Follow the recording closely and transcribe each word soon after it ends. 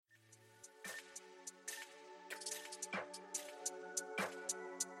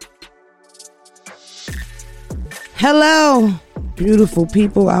Hello, beautiful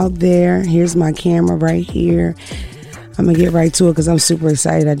people out there. Here's my camera right here. I'm going to get right to it because I'm super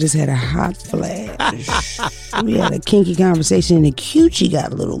excited. I just had a hot flash. We had a kinky conversation and the coochie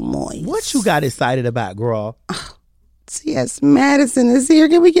got a little moist. What you got excited about, girl? T.S. Madison is here.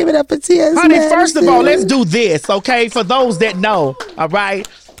 Can we give it up for T.S. Honey, Madison? first of all, let's do this, okay? For those that know, all right?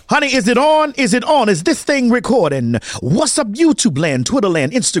 Honey, is it on? Is it on? Is this thing recording? What's up, YouTube land, Twitter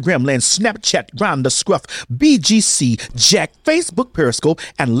land, Instagram land, Snapchat, Grindr, Scruff, BGC, Jack, Facebook, Periscope,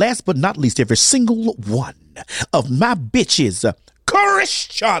 and last but not least, every single one of my bitches,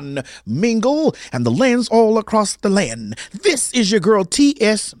 Christian Mingle, and the lands all across the land. This is your girl,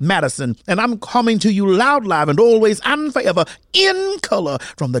 T.S. Madison, and I'm coming to you loud, live, and always and forever in color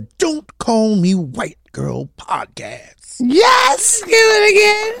from the Don't Call Me White Girl podcast. Yes, do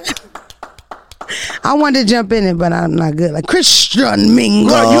it again. I wanted to jump in it, but I'm not good. Like Christian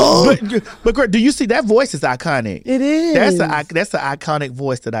Mingle. But girl, do you see that voice is iconic? It is. That's an iconic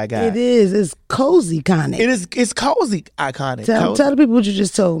voice that I got. It is. It's cozy iconic. It is. It's cozy iconic. Tell the people what you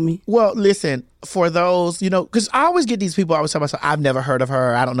just told me. Well, listen, for those, because I always get these people always tell myself, I've never heard of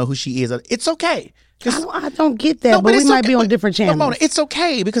her. I don't know who she is. It's okay. I don't get that, but we might be on different channels. Come on, it's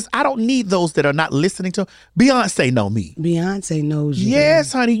okay because I don't need those that are not listening to. Beyonce know me. Beyonce knows you.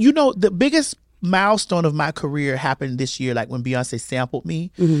 Yes, honey. The biggest milestone of my career happened this year, like when Beyonce sampled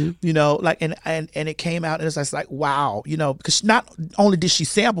me. Mm-hmm. And it came out and it's just like, wow, because not only did she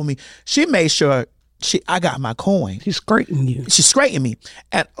sample me, she made sure I got my coin. She's scraping you. She's scraping me.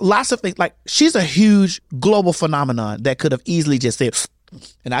 And lots of things, like she's a huge global phenomenon that could have easily just said,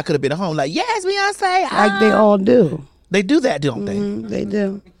 and I could have been at home like, yes, Beyonce. Like they all do. They do that, don't they? They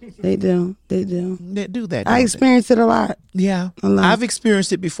do. They do. They do that. I experienced it a lot. Yeah. A lot. I've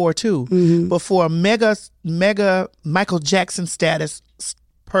experienced it before too. Mm-hmm. But for a mega Michael Jackson status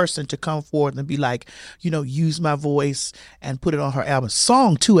person to come forward and be like, use my voice and put it on her album.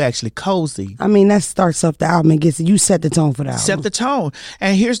 Song 2 actually, Cozy. I mean, that starts off the album and you set the tone for the album. Set the tone.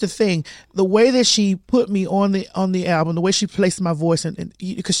 And here's the thing, the way that she put me on the album, the way she placed my voice, and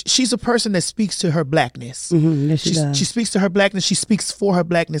because she's a person that speaks to her blackness. Mm-hmm. Yes, she does. She speaks to her blackness, she speaks for her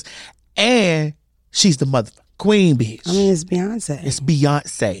blackness, and she's the mother queen bitch. I mean, it's Beyonce. It's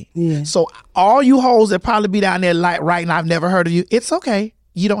Beyonce. Yeah. So all you hoes that probably be down there like right now, I've never heard of you, it's okay.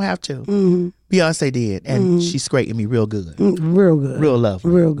 You don't have to. Mm-hmm. Beyonce did, and she scraped me real good. Real good. Real lovely.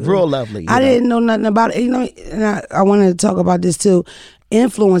 Real good. Real lovely. I didn't know nothing about it. And I wanted to talk about this too.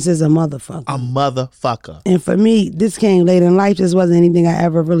 Influence is a motherfucker. A motherfucker. And for me, this came later in life. This wasn't anything I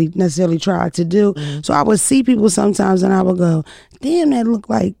ever really necessarily tried to do. Mm-hmm. So I would see people sometimes and I would go, damn, that looked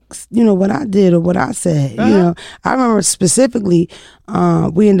like, what I did or what I said. Uh-huh. I remember specifically,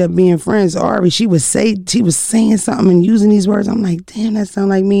 we ended up being friends. Ari, she was saying something and using these words. I'm like, damn, that sound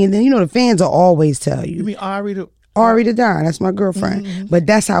like me. And then, the fans will always tell you. You mean Ari the Don, that's my girlfriend. Mm-hmm. But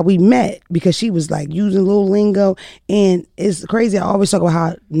that's how we met because she was like using a little lingo. And it's crazy. I always talk about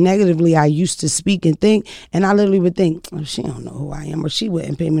how negatively I used to speak and think. And I literally would think, oh, she don't know who I am, or she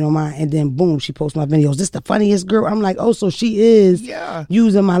wouldn't pay me no mind. And then boom, she posts my videos. This the funniest girl. I'm like, oh, so she is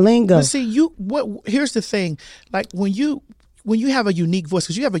using my lingo. But see, here's the thing. Like when you have a unique voice,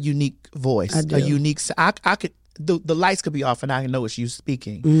 because you have a unique voice, I could. The lights could be off and I know it's you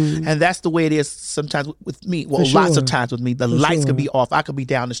speaking. Mm-hmm. And that's the way it is sometimes with me. Well, lots of times with me. The lights could be off. I could be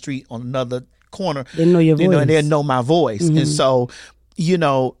down the street on another corner. They know your voice. And they know my voice. Mm-hmm. And so,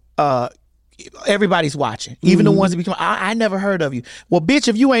 everybody's watching. Even the ones that become, I never heard of you. Well, bitch,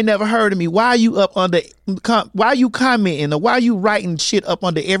 if you ain't never heard of me, why are you why are you commenting or why are you writing shit up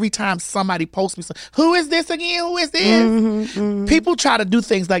under every time somebody posts me? Who is this again? Who is this? Mm-hmm, mm-hmm. People try to do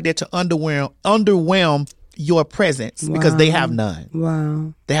things like that to underwhelm your presence because they have none.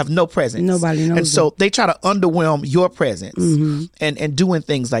 Wow. They have no presence. Nobody knows. And so they try to underwhelm your presence and doing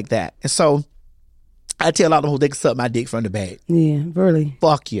things like that. And so I tell a lot of them they can suck my dick from the back. Yeah, really.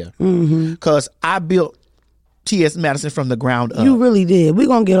 Fuck you. Because I built T.S. Madison from the ground up. You really did. We're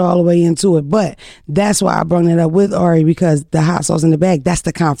going to get all the way into it. But that's why I brought it up with Ari, because the hot sauce in the bag, that's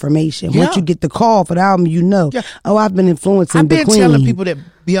the confirmation. Yeah. Once you get the call for the album, I've been influencing the queen. I've been telling people that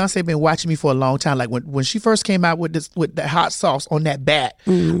Beyonce been watching me for a long time. Like when she first came out with the hot sauce on that bat,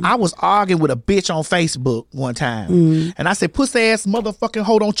 I was arguing with a bitch on Facebook one time. And I said, pussy ass motherfucking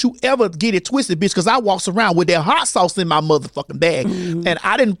hoe, don't you ever get it twisted, bitch, because I walks around with that hot sauce in my motherfucking bag. And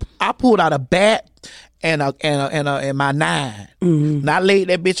I pulled out a bat and my 9. And I laid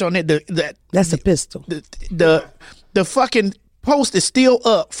that bitch on it. That's a pistol. The fucking post is still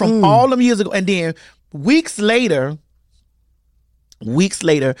up from all them years ago. And then weeks later,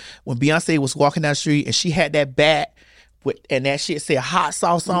 when Beyonce was walking down the street and she had that bat and that shit said hot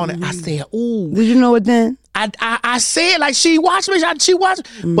sauce on it, I said, ooh. Did you know it then? I said like she watched me, she watched,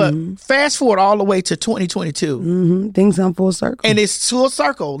 but fast forward all the way to 2022. Things come full circle. And it's full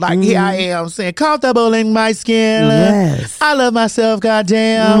circle. Like here I am saying, comfortable in my skin. Yes. I love myself,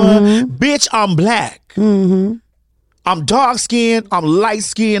 goddamn. Bitch, I'm black. I'm dark skinned, I'm light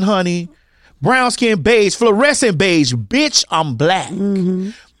skinned, honey. Brown skin, beige, fluorescent beige. Bitch, I'm black.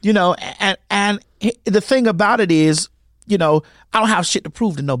 You know, and the thing about it is, you know, I don't have shit to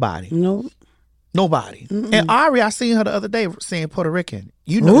prove to nobody. No. Nobody. And Ari, I seen her the other day saying Puerto Rican.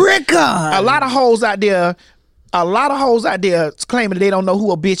 You know, Rican. a lot of hoes out there claiming that they don't know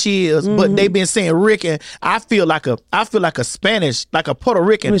who a bitch is, but they been saying Rican. I feel like a Spanish, like a Puerto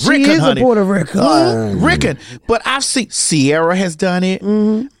Rican. Well, she Rican, is honey. a Puerto Rican. Rican. But I've seen Sierra has done it.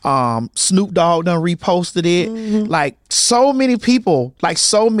 Snoop Dogg done reposted it. Like so many people,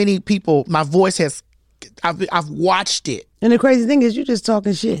 my voice has. I've watched it. And the crazy thing is, you just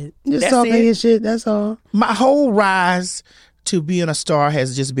talking shit. You just talking your shit. That's all. My whole rise to being a star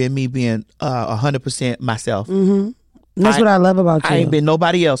has just been me being 100% myself. That's what I love about you. I ain't been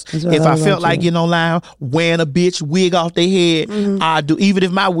nobody else. If I felt like getting online, wearing a bitch wig off their head, I'd do, even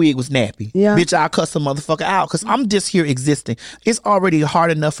if my wig was nappy. Yeah. Bitch, I'll cuss a motherfucker out because I'm just here existing. It's already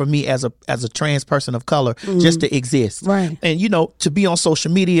hard enough for me as a trans person of color just to exist. Right. And, you know, to be on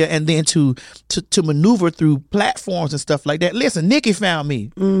social media and then to maneuver through platforms and stuff like that. Listen, Nicki found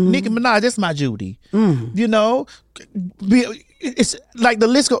me. Nicki Minaj, that's my Judy. You know? It's like the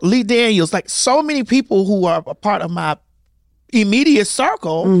list goes, Lee Daniels, like so many people who are a part of my immediate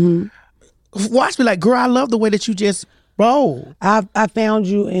circle watch me like, girl, I love the way that you just roll. I found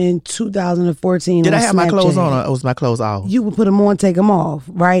you in 2014. Did I have Snapchat. my clothes on or was my clothes off? You would put them on, take them off,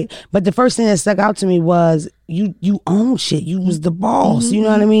 right? But the first thing that stuck out to me was you own shit. You was the boss. You know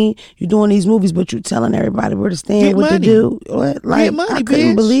what I mean? You doing these movies, but you telling everybody where to stand, what to do. What? Like, money, I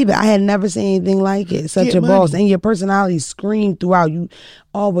couldn't bitch. believe it. I had never seen anything like it. Such Get a boss. money. And your personality screamed throughout. You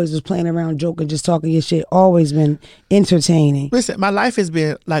always was playing around, joking, just talking your shit. Always been entertaining. Listen, my life has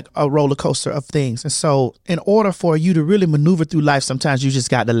been like a roller coaster of things. And so in order for you to really maneuver through life, sometimes you just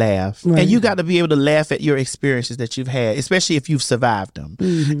got to laugh. Right. And you got to be able to laugh at your experiences that you've had, especially if you've survived them.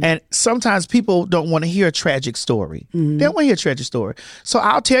 And sometimes people don't want to hear a tragic story. They don't want to hear a tragic story. So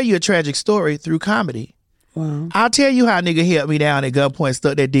I'll tell you a tragic story through comedy. Wow. I'll tell you how a nigga held me down at gunpoint,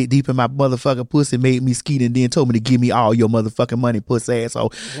 stuck that dick deep in my motherfucking pussy, made me skeet, and then told me to give me all your motherfucking money, pussy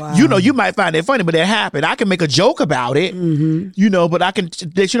asshole. Wow. You know, you might find that funny, but that happened. I can make a joke about it, you know, but I can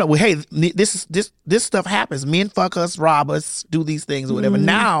let you know, well, hey, this stuff happens. Men fuck us, rob us, do these things or whatever.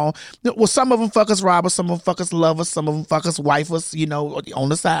 Now, well, some of them fuck us, rob us, some of them fuck us, love us, some of them fuck us, wife us, you know, on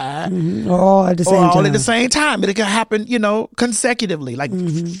the side. Or all at the same time. All at the same time. It can happen, you know, consecutively, like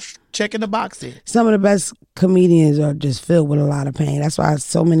checking the boxes. Some of the best comedians are just filled with a lot of pain. That's why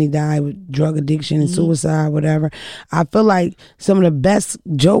so many die with drug addiction and suicide, whatever. I feel like some of the best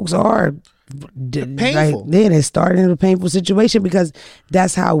jokes are painful. Like, they started in a painful situation because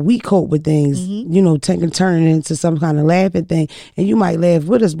that's how we cope with things. You know, turning it into some kind of laughing thing. And you might laugh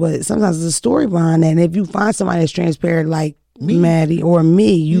with us, but sometimes there's a story behind that. And if you find somebody that's transparent, like Maddie or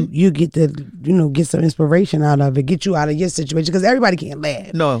me, you get to, you know, get some inspiration out of it, get you out of your situation, because everybody can't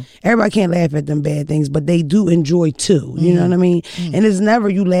laugh. No, everybody can't laugh at them bad things, but they do enjoy too. You know what I mean? And it's never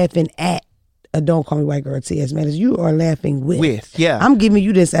you laughing at a Don't Call Me White Girl T.S. Matters. You are laughing with. Yeah. I'm giving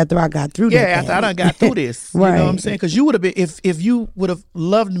you this after I got through that. Yeah, after I done got through this. Right. You know what I'm saying? Because you would have been, if you would have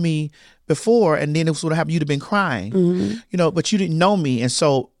loved me before and then it would have happened, you'd have been crying. You know, but you didn't know me, and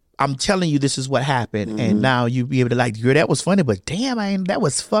so I'm telling you, this is what happened, and now you be able to like, girl, that was funny, but damn, that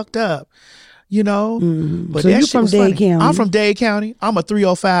was fucked up, you know. But So that you shit from was Dade funny. County? I'm from Dade County. I'm a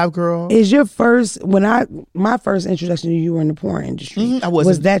 305 girl. Is your first, my first introduction to you were in the porn industry. I wasn't.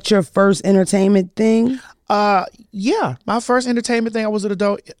 Was that your first entertainment thing? Yeah, my first entertainment thing, I was an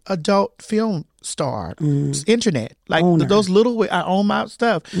adult film star, internet, like those little. I own my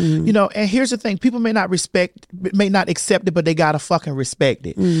stuff, you know. And here's the thing: people may not accept it, but they gotta fucking respect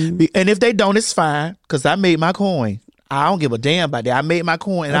it. And if they don't, it's fine, because I made my coin. I don't give a damn about that. I made my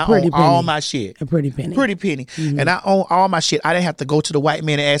coin and I own all my shit. A pretty penny. Pretty penny. And I own all my shit. I didn't have to go to the white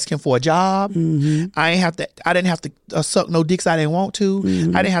man and ask him for a job. I didn't have to suck no dicks I didn't want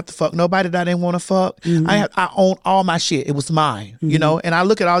to. I didn't have to fuck nobody that I didn't want to fuck. I own all my shit. It was mine, you know. And I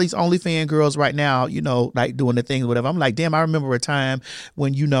look at all these OnlyFans girls right now, you know, like doing the things, whatever. I'm like, damn, I remember a time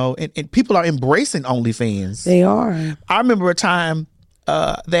when, you know, and people are embracing OnlyFans. They are. I remember a time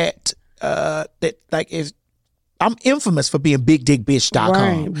that like if I'm infamous for being bigdickbitch.com.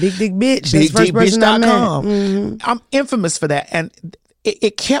 Right. Big dick bitch. That's the first person I met. I'm infamous for that. And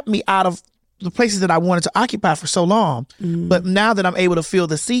it kept me out of the places that I wanted to occupy for so long. Mm-hmm. But now that I'm able to fill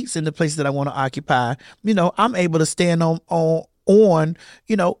the seats in the places that I want to occupy, I'm able to stand on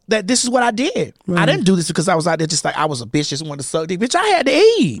that this is what I did. Right. I didn't do this because I was out there just like I was a bitch just wanted to suck dick. Bitch, I had to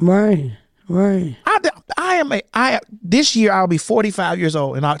eat. Right. This year I'll be 45 years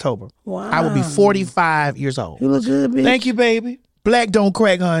old in October. Wow. I will be 45 years old. You look good, bitch. Thank you, baby. Black don't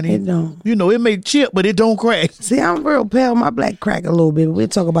crack, honey. It don't. It may chip, but it don't crack. See, I'm real pale. My black crack a little bit. We'll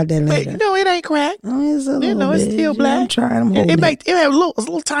talk about that later. No, it ain't crack. Oh, it's a little bit. It's still black. I'm trying. I'm holding it have a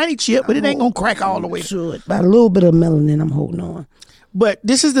little tiny chip, but it ain't gonna crack all the way. Sure. About a little bit of melanin, I'm holding on. But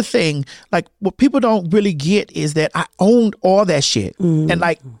this is the thing, like what people don't really get is that I owned all that shit. And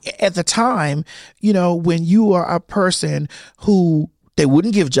like at the time, when you are a person who they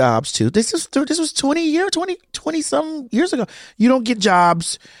wouldn't give jobs to, this was 20 some years ago. You don't get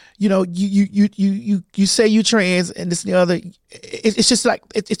jobs, you say you trans and this and the other. It's just like,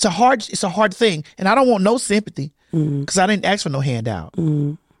 it's a hard thing. And I don't want no sympathy because I didn't ask for no handout.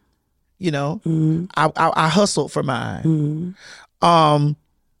 I hustled for mine.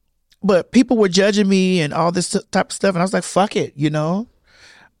 But people were judging me and all this type of stuff, and I was like, "Fuck it,"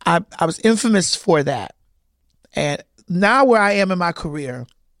 I was infamous for that, and now where I am in my career,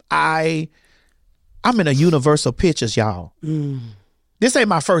 I'm in a Universal Pictures, y'all. This ain't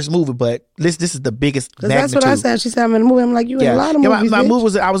my first movie, but this is the biggest. That's what I said. She said I'm in a movie. I'm like, you in a lot of movies. My movie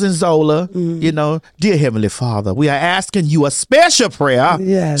was I was in Zola. Dear Heavenly Father, we are asking you a special prayer.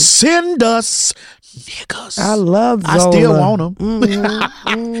 Yes. Send us niggas. I love Zola. I still want them.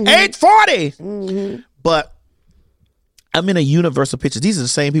 840. But I'm in a Universal Pictures. These are the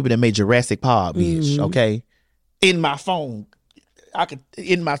same people that made Jurassic Park, bitch. Okay, in my phone,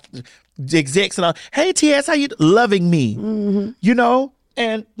 the execs and all, hey TS, how you loving me?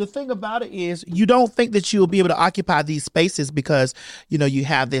 And the thing about it is you don't think that you'll be able to occupy these spaces because you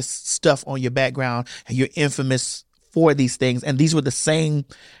have this stuff on your background and you're infamous for these things, and these were the same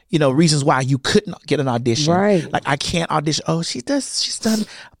reasons why you couldn't get an audition. Right. Like I can't audition. Oh, she's done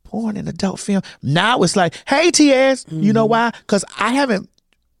porn and adult film. Now it's like, hey TS, you know why? Because I haven't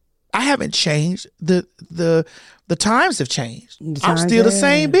changed. The times have changed. I'm still the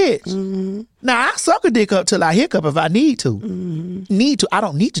same bitch. Now I suck a dick up till I hiccup if I need to. I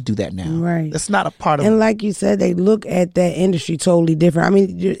don't need to do that now. Right. That's not a part of. And like you said, they look at that industry totally different. I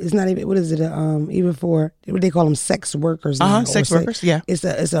mean, it's not even, what is it? Even for what they call them, sex workers. Now, sex workers. Yeah. It's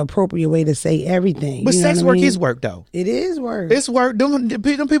an appropriate way to say everything. But sex work is work though. It is work. It's work. Them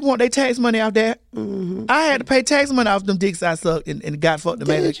people want their tax money out there. I had to pay tax money off them dicks I sucked and got fucked.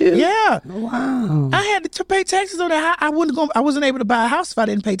 Did you? Yeah. Wow. I had to pay taxes on that. I wasn't able to buy a house if I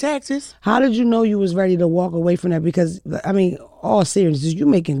didn't pay taxes. How did you know you was ready to walk away from that? Because I mean, all seriousness, you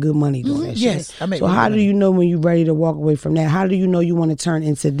making good money doing that shit. Yes, I make. So how do you know when you're ready to walk away from that? How do you know you want to turn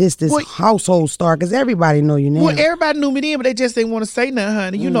into this household star? Because everybody know you now. Well, everybody knew me then, but they just didn't want to say nothing,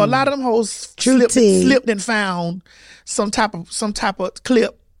 honey. A lot of them hoes slipped and found some type of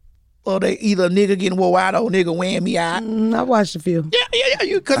clip. Or they either a nigga getting wore out or a nigga wearing me out. I watched a few. Yeah.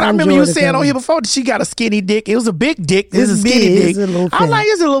 Because I remember you saying on here before that she got a skinny dick. It was a big dick. This is a skinny dick. It's a little thin. I'm like,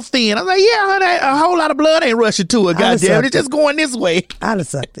 it's a little thin. I'm like, yeah, honey, a whole lot of blood ain't rushing to it. Goddamn, it's just going this way. I'd have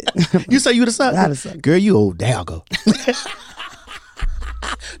sucked it. You say you'd have sucked it? I'd have sucked it. Girl, you old dagger.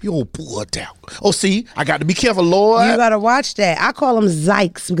 You old poor dagger. Oh, see, I got to be careful, Lord. You got to watch that. I call them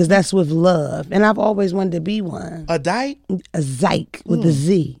zykes because that's with love. And I've always wanted to be one. A dyke? A zyke with a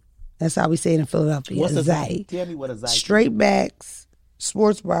Z. That's how we say it in Philadelphia. What's a zyke? Tell me what a zyke is. Straight backs,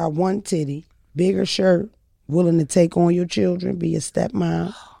 sports bra, one titty, bigger shirt, willing to take on your children, be a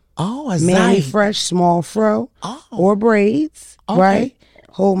stepmom. Oh, a Manly zyke. fresh, small fro, or braids, Okay. right?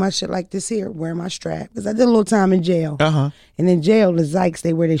 Hold my shit like this here, wear my strap. Because I did a little time in jail. And in jail, the zykes,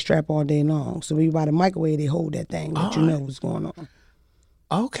 they wear their strap all day long. So when you buy the microwave, they hold that thing, but you know what's going on.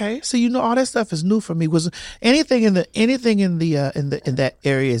 Okay, so all that stuff is new for me. Was anything in that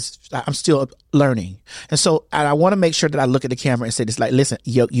area is I'm still learning, and so I want to make sure that I look at the camera and say this. Like, listen,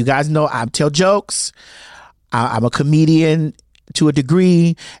 you guys know I tell jokes. I'm a comedian to a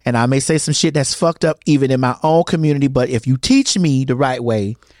degree, and I may say some shit that's fucked up even in my own community. But if you teach me the right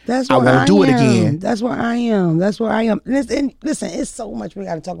way, I won't do it again. That's where I am. And listen, it's so much we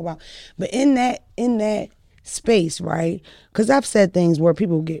got to talk about. But in that space, right? Because I've said things where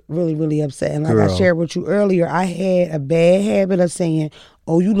people get really, really upset. And like I shared with you earlier, I had a bad habit of saying,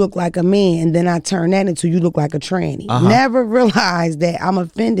 oh, you look like a man. And then I turn that into you look like a tranny. Never realized that I'm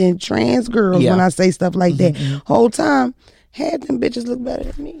offending trans girls when I say stuff like that. Whole time, half them bitches look better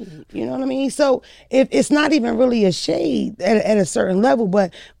than me. You know what I mean? So if it's not even really a shade at a certain level,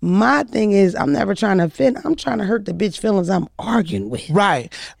 but my thing is I'm never trying to offend. I'm trying to hurt the bitch feelings I'm arguing with.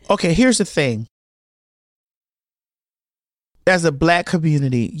 Right. Okay, here's the thing. As a black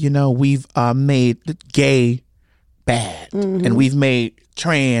community, we've made gay bad, and we've made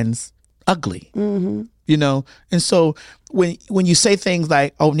trans ugly. And so when you say things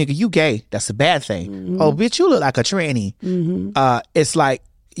like, "Oh, nigga, you gay," that's a bad thing. "Oh, bitch, you look like a tranny." It's like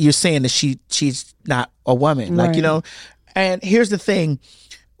you're saying that she's not a woman, Right. And here's the thing: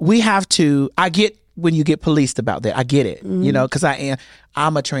 I get when you get policed about that. I get it, because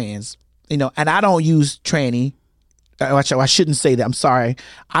I'm a trans, and I don't use tranny. I shouldn't say that. I'm sorry.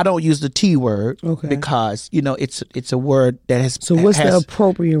 I don't use the T word because it's a word that has. So what's the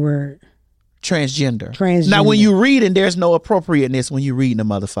appropriate word? Transgender. Now, when you reading, there's no appropriateness when you reading a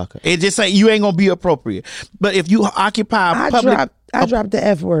motherfucker. It just say you ain't gonna be appropriate. But if you occupy public, I dropped the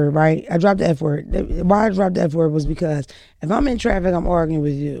F word, right? I dropped the F word. Why I dropped the F word was because if I'm in traffic, I'm arguing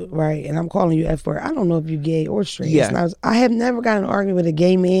with you, right? And I'm calling you F word. I don't know if you're gay or straight. Yeah. I have never gotten an argument with a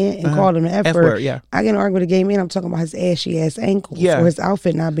gay man and called him an F word. Yeah. I get an argument with a gay man, I'm talking about his ashy ass ankles or his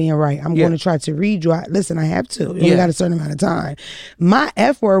outfit not being right. I'm going to try to read you. Listen, I have to. You only got a certain amount of time. My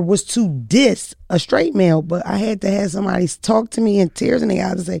F word was to diss a straight male, but I had to have somebody talk to me in tears in the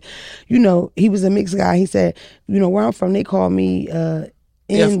eyes and say, he was a mixed guy. He said, where I'm from, they call me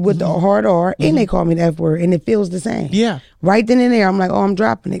with the hard R, and they call me the F word, and it feels the same. Yeah. Right then and there, I'm like, oh, I'm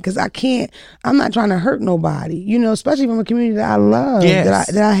dropping it because I'm not trying to hurt nobody, especially from a community that I love,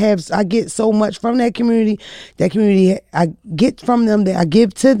 I get so much from that community I get from them that I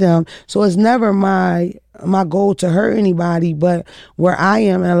give to them. So it's never my goal to hurt anybody, but where I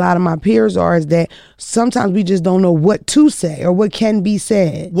am and a lot of my peers are is that sometimes we just don't know what to say or what can be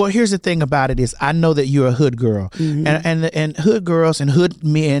said. Well, here's the thing about it is I know that you're a hood girl, and hood girls and hood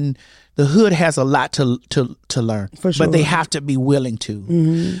men, the hood has a lot to learn, for sure, but they have to be willing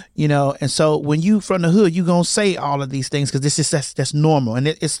to, and so when you from the hood, you gonna say all of these things because that's normal, and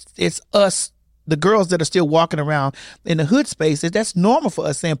it's us. The girls that are still walking around in the hood space, that's normal for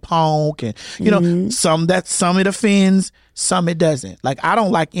us saying punk and some it offends, some it doesn't. Like I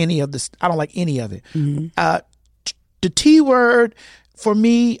don't like any of this. I don't like any of it. The T word for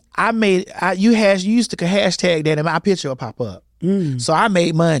me, you used to hashtag that and my picture will pop up. So I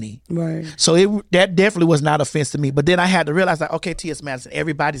made money. Right. So that definitely was not offense to me. But then I had to realize like, okay, T.S. Madison,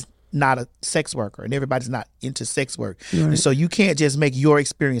 everybody's not a sex worker and everybody's not into sex work. Right. And so you can't just make your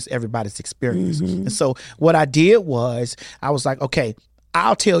experience everybody's experience. And so what I did was I was like, okay,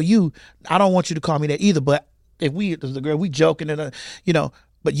 I'll tell you, I don't want you to call me that either, but if the girl, we joking and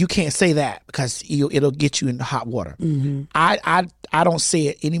but you can't say that because it'll get you in hot water. I don't say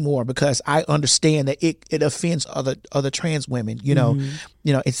it anymore because I understand that it offends other trans women.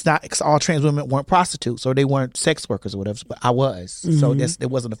 It's not because all trans women weren't prostitutes or they weren't sex workers or whatever, but I was. So it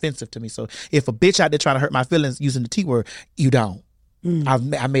wasn't offensive to me. So if a bitch out there trying to hurt my feelings using the T word, you don't. I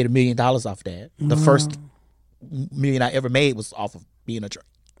made $1 million off that. The first $1 million I ever made was off of being the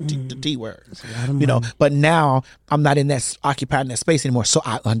T word, but now I'm not occupying that space anymore. So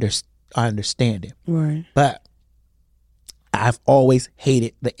I understand it. Right. But I've always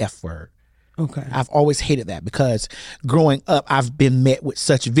hated the F word. Okay. I've always hated that because growing up, I've been met with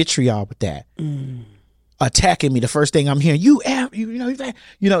such vitriol with that. Attacking me, the first thing I'm hearing,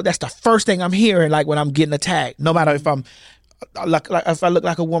 that's the first thing I'm hearing, like when I'm getting attacked, no matter if I'm like if I look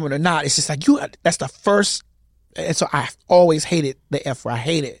like a woman or not, it's just like that's the first. And so I've always hated the F word. I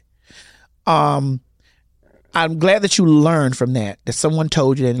hate it. I'm glad that you learned from that someone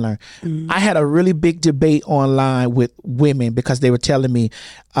told you they didn't learn. I had a really big debate online with women because they were telling me,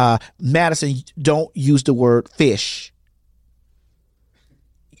 Madison, don't use the word fish.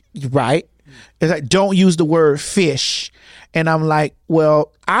 Right? It's like, don't use the word fish. And I'm like,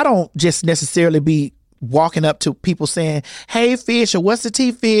 well, I don't just necessarily be walking up to people saying, hey, fish, or what's the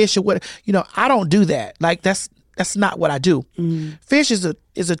tea, fish, or what, I don't do that. Like, that's not what I do. Fish is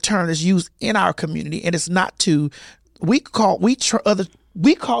a term that's used in our community, and it's not to. We call each other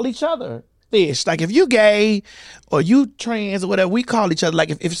fish. Like if you gay or you trans or whatever, we call each other like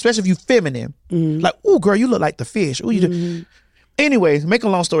if especially if you feminine. Like, oh girl, you look like the fish. Ooh, you do. Anyways, make a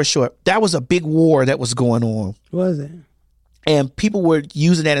long story short, that was a big war that was going on. Was it? And people were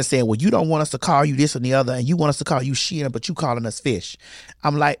using that and saying, well, you don't want us to call you this and the other, and you want us to call you she, but you calling us fish.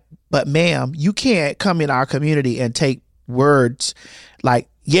 I'm like, but ma'am, you can't come in our community and take words like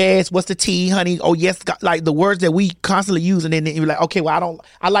Yes, what's the T, honey? Oh, yes, like the words that we constantly use, and then you're like, okay, well,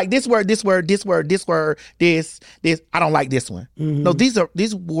 I like this word, this. I don't like this one. No,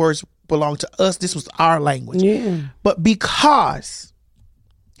 these words belong to us. This was our language. Yeah. But because,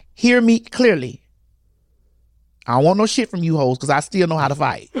 hear me clearly, I don't want no shit from you hoes because I still know how to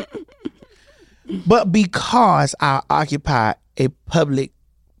fight. But because I occupy a public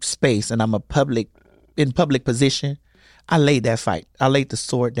space and I'm in public position, I laid that fight. I laid the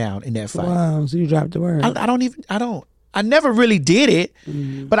sword down in that fight. Wow, so you dropped the word. I never really did it,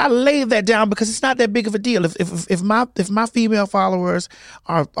 but I laid that down because it's not that big of a deal. If my female followers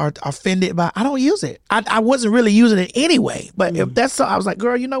are offended by, I don't use it. I wasn't really using it anyway. But if that's so, I was like,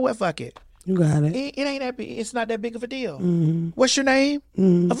 girl, you know what? Fuck it. You got it. It ain't that big. It's not that big of a deal. What's your name?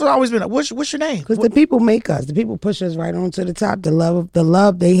 I've always been like, what's your name? Because the people make us. The people push us right on to the top. The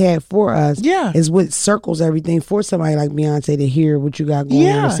love they had for us is what circles everything for somebody like Beyonce to hear what you got going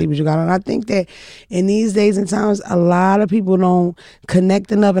on, to see what you got on. I think that in these days and times, a lot of people don't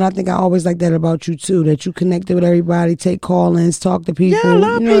connect enough. And I think I always like that about you too, that you connected with everybody, take call-ins, talk to people. Yeah, a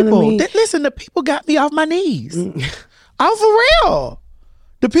lot of people. I mean? Listen, the people got me off my knees. I'm for real.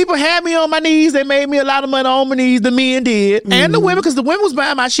 The people had me on my knees. They made me a lot of money on my knees. The men did, and the women, because the women was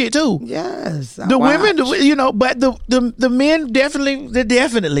buying my shit too. Yes, the women, but the men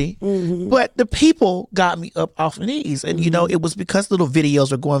definitely. But the people got me up off my knees, and it was because little videos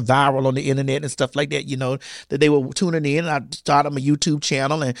were going viral on the internet and stuff like that. That they were tuning in. And I started my YouTube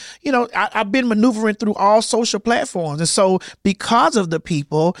channel, and I've been maneuvering through all social platforms, and so because of the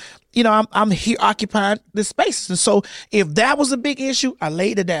people. I'm here occupying the space. And so if that was a big issue, I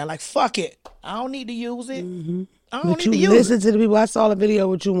laid it down. Like, fuck it. I don't need to use it. I don't need to use it. Listen to the people. I saw a video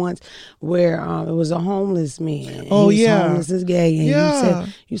with you once where it was a homeless man. Oh, he was yeah. homeless is gay.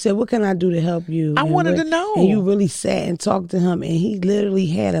 And you said, what can I do to help you? I wanted to know. And you really sat and talked to him, and he literally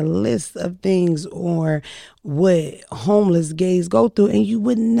had a list of things or what homeless gays go through, and you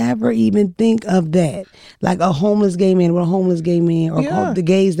would never even think of that. Like a homeless gay man, or the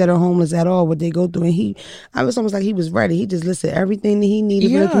gays that are homeless at all, what they go through. And I was almost like he was ready. He just listed everything that he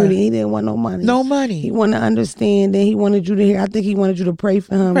needed for the community. He didn't want no money. No money. He wanted to understand. Then he wanted you to hear. I think he wanted you to pray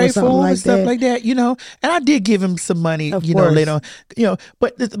for him, or something like stuff that. like that. And I did give him some money. Of course. Later on.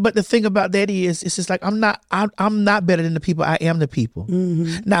 But the thing about that is, it's just like I'm not better than the people. I am the people.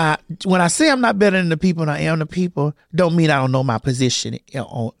 Now, when I say I'm not better than the people and I am the people, don't mean I don't know my position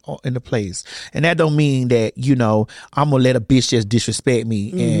in the place, and that don't mean that I'm gonna let a bitch just disrespect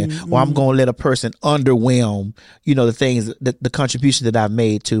me, or I'm gonna let a person underwhelm the things the contribution that I've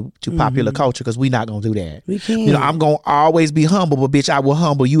made to popular culture, because we not gonna do that. We can't. I'm gonna always be humble, but bitch, I will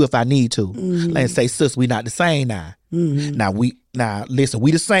humble you if I need to. And say, sis, we not the same now. Now listen,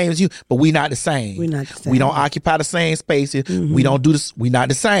 we the same as you, but we not the same. We not the same. We don't occupy the same spaces. We don't do this. We not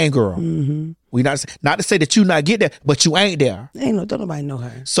the same, girl. We not to say that you not get there, but you ain't there. Don't nobody know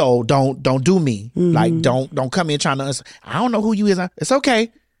her. So don't do me. Like don't come in trying to. I don't know who you is. It's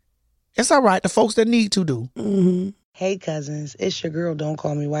okay. It's all right. The folks that need to do. Hey cousins, it's your girl, Don't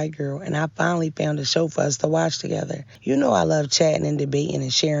Call Me White Girl, and I finally found a show for us to watch together. You know I love chatting and debating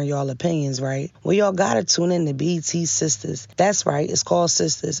and sharing y'all opinions, right? Well, y'all gotta tune in to BET Sisters. That's right, it's called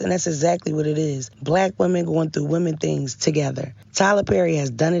Sisters, and that's exactly what it is. Black women going through women things together. Tyler Perry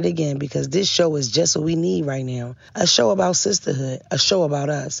has done it again, because this show is just what we need right now. A show about sisterhood, a show about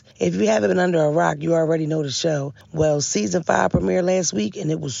us. If you haven't been under a rock, you already know the show. Well, season 5 premiered last week,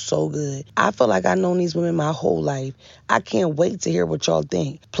 and it was so good. I feel like I've known these women my whole life. I can't wait to hear what y'all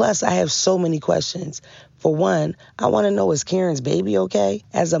think. Plus, I have so many questions. For one, I want to know, is Karen's baby okay?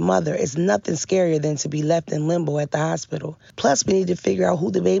 As a mother, it's nothing scarier than to be left in limbo at the hospital. Plus, we need to figure out who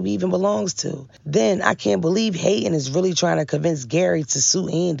the baby even belongs to. Then, I can't believe Hayden is really trying to convince Gary to sue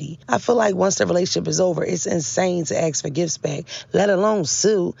Andy. I feel like once the relationship is over, it's insane to ask for gifts back, let alone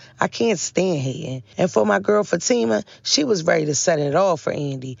sue. I can't stand Hayden. And for my girl Fatima, she was ready to set it off for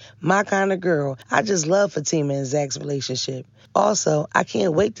Andy. My kind of girl. I just love Fatima and Zach's relationship. Also, I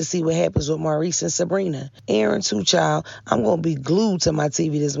can't wait to see what happens with Maurice and Sabrina. Aaron too, child. I'm going to be glued to my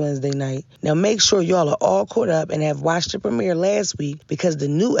TV this Wednesday night. Now make sure y'all are all caught up and have watched the premiere last week, because the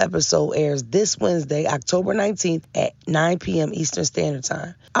new episode airs this Wednesday, October 19th at 9 p.m. Eastern Standard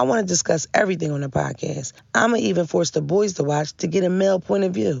Time. I want to discuss everything on the podcast. I'm going to even force the boys to watch to get a male point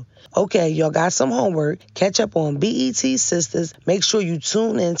of view. Okay, y'all got some homework. Catch up on BET Sisters. Make sure you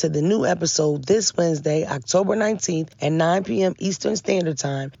tune in to the new episode this Wednesday, October 19th at 9 p.m. Eastern Standard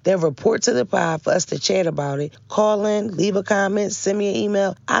Time. Then report to the pod for us to chat quiet about it. Call in, leave a comment, send me an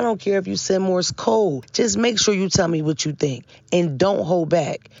email. I don't care if you send Morse code. Just make sure you tell me what you think. And don't hold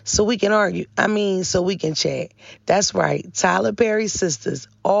back so we can argue. So we can chat. That's right. Tyler Perry Sisters,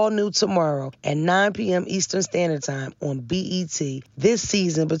 all new tomorrow at 9 p.m. Eastern Standard Time on BET. This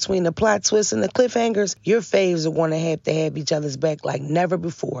season, between the plot twists and the cliffhangers, your faves are going to have each other's back like never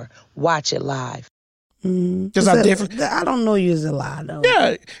before. Watch it live. Just how different. I don't know you as a lie though.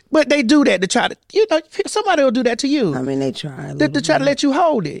 Yeah, but they do that to try to, somebody will do that to you. I mean, they try. To try to let you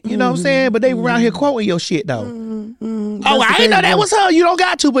hold it. You know what I'm saying? But they around here quoting your shit though. Oh, I ain't know that was her. You don't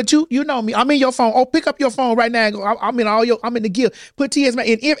got to, but you know me. I'm in your phone. Oh, pick up your phone right now. And go, I'm in the gear. Put TS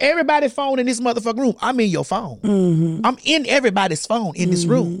in everybody's phone in this motherfucking room. I'm in your phone. I'm in everybody's phone in this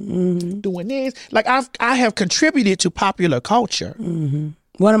room doing this. Like I have contributed to popular culture.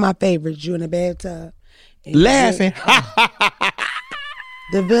 One of my favorites. You in the bathtub. Laughing.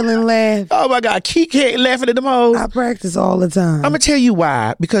 The villain laugh. Oh my God, Keek laughing at the most. I practice all the time. I'm gonna tell you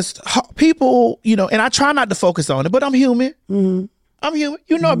why. Because people, and I try not to focus on it, but I'm human. I'm human.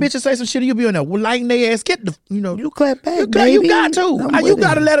 A bitch will say some shit, you'll be on there lighting their ass. Get the, You clap back, baby. You got to. You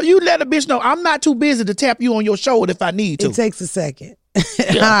gotta let a bitch know I'm not too busy to tap you on your shoulder if I need to. It takes a second.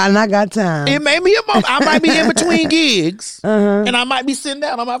 And I got time. It made me a moment. I might be in between gigs, and I might be sitting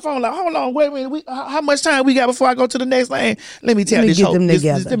down on my phone like, hold on, wait a minute. How much time we got before I go to the next lane? Let me tell this whole. Let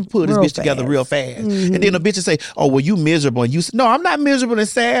me put this bitch together real fast. And then the bitch will say, "Oh, well, you miserable." And no, I'm not miserable and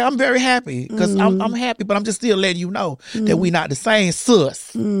sad. I'm very happy because I'm happy, but I'm just still letting you know that we not the same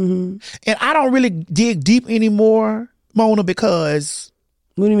sus. And I don't really dig deep anymore, Mona, because.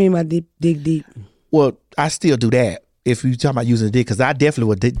 What do you mean by dig deep? Well, I still do that. If you talking about using the dick, because I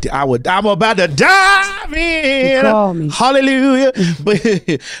definitely would. I'm about to dive in. Call me. Hallelujah.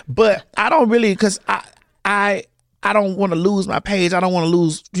 but I don't really, because I don't want to lose my page. I don't want to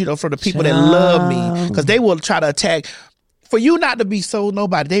lose, for the people that love me, because they will try to attack. For you not to be so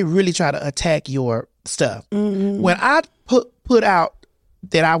nobody, they really try to attack your stuff. When I put out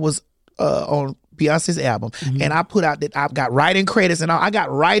that I was on Beyonce's album, and I put out that I've got writing credits, and I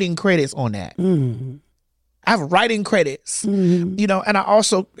got writing credits on that. I have writing credits, and I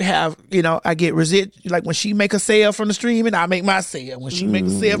also have, I get like when she make a sale from the streaming, I make my sale. When she make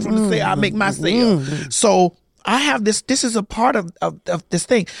a sale from the sale, I make my sale. So I have this is a part of this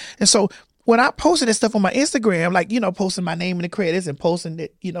thing. And so when I posted this stuff on my Instagram, like, posting my name in the credits and posting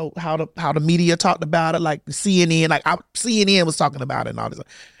that, how the media talked about it, like CNN, CNN was talking about it and all this.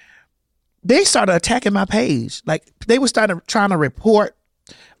 They started attacking my page. Like they were trying to report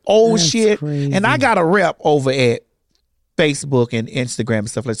old shit. Crazy. And I got a rep over at Facebook and Instagram and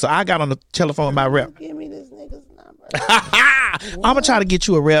stuff like that. So I got on the telephone with my rep. Give me this nigga's number. I'm gonna try to get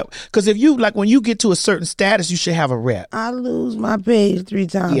you a rep. Because if you, when you get to a certain status, you should have a rep. I lose my page 3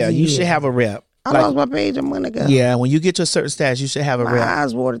 times. Yeah, you should have a rep. I lost my page a month ago. Yeah, when you get to a certain status, you should have a rep. My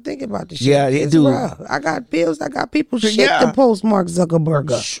eyes water thinking about this shit. Yeah, it do. Rough. I got bills. I got people shit to post Mark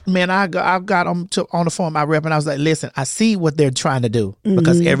Zuckerberg. Man, I got on the phone with my rep, and I was like, listen, I see what they're trying to do.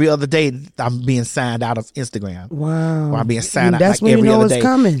 Because every other day, I'm being signed out of Instagram. Wow. Or I'm being signed out that's like every other day.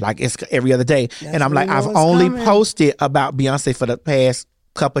 Coming. Like it's every other day. And I'm like, I've only posted about Beyonce for the past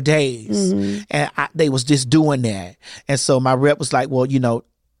couple of days. And they was just doing that. And so my rep was like, well,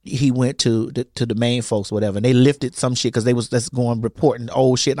 he went to the main folks, whatever, and they lifted some shit because they was just going reporting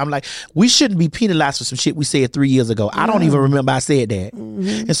old shit. And I'm like, we shouldn't be penalized for some shit we said 3 years ago. I don't even remember I said that.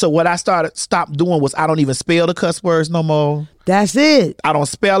 And so what I stopped doing was I don't even spell the cuss words no more. That's it. I don't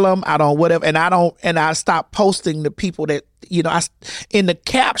spell them. I don't whatever, and I stopped posting the people that in the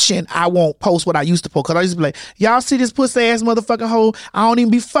caption, I won't post what I used to post because I used to be like, y'all see this pussy ass motherfucking hoe? I don't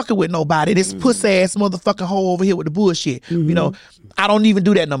even be fucking with nobody. This pussy ass motherfucking hoe over here with the bullshit. I don't even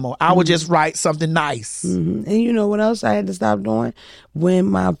do that no more. I would just write something nice. And you know what else I had to stop doing? When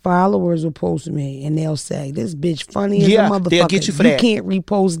my followers will post me and they'll say, this bitch funny as a motherfucker. They'll get you for that. You can't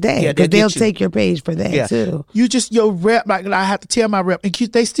repost that because they'll take your page for that too. You just, your rep, like I have to tell my rep, and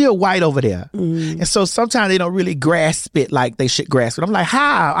they still white over there. And so sometimes they don't really grasp it like they should grasp it. I'm like,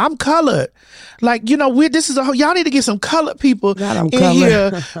 how? I'm colored. Like, this is y'all need to get some colored people in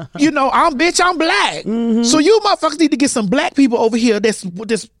here. I'm black. So you motherfuckers need to get some black people over here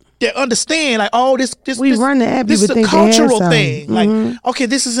that understand, like, oh, this run the app, this is a cultural thing. Like, okay,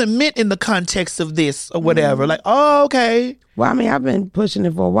 this isn't meant in the context of this or whatever. Like, oh, okay. Well, I mean, I've been pushing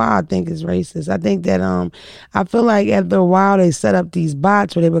it for a while. I think it's racist. I think that I feel like after a while they set up these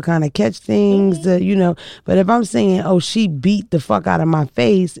bots where they would kind of catch things, But if I'm saying, oh, she beat the fuck out of my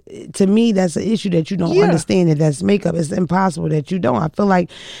face, to me that's an issue that you don't understand that's makeup. It's impossible that you don't. I feel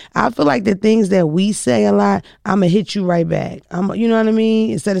like the things that we say a lot, I'ma hit you right back. You know what I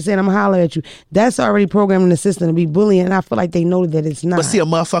mean? Instead of saying, saying I'm gonna holler at you. That's already programming the system to be bullying, and I feel like they know that it's not. But see, a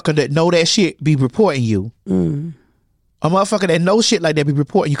motherfucker that know that shit be reporting you. A motherfucker that know shit like that be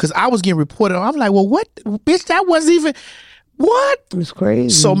reporting you. Because I was getting reported on. I'm like, well, what? Bitch, that wasn't even... What? It's crazy.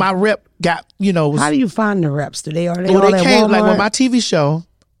 So my rep got, How do you find the reps? Are they all came, at Walmart? like when my TV show,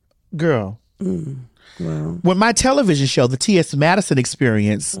 girl, Well, when my television show, the T.S. Madison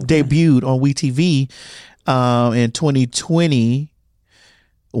Experience, debuted on WeTV in 2020.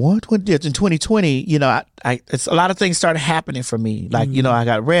 In 2020, it's a lot of things started happening for me. Like, I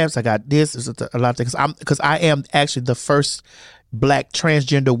got reps, I got this, there's a lot of things. Because I am actually the first Black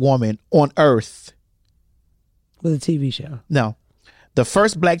transgender woman on earth. with a TV show. No. The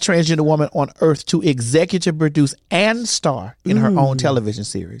first Black transgender woman on earth to executive produce and star in her own television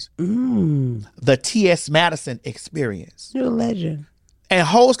series. The T.S. Madison Experience. You're a legend. And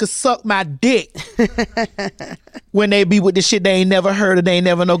hoes could suck my dick when they be with the shit they ain't never heard or they ain't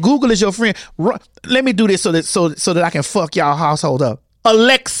never know. Google is your friend. Let me do this so that I can fuck y'all household up.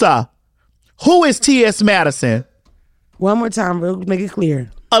 Alexa, who is T.S. Madison? One more time, we'll make it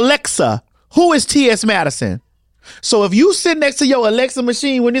clear. Alexa, who is T.S. Madison? So if you sit next to your Alexa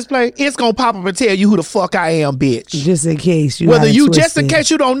machine when this play, it's gonna pop up and tell you who the fuck I am, bitch. Just in case you just in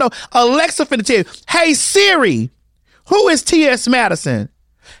case you don't know, Alexa finna tell you, hey Siri, who is T.S. Madison?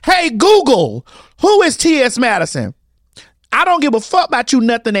 Hey Google, who is T.S. Madison? I don't give a fuck about you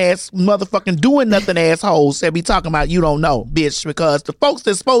nothing ass motherfucking doing nothing assholes that be talking about you don't know, bitch, because the folks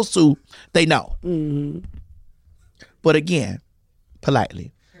that's supposed to, they know. But again,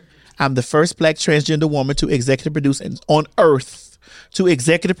 politely, I'm the first Black transgender woman to executive produce on earth, to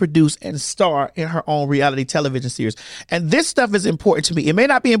executive produce and star in her own reality television series. And this stuff is important to me. It may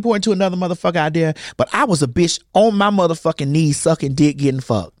not be important to another motherfucker out there, but I was a bitch on my motherfucking knees sucking dick getting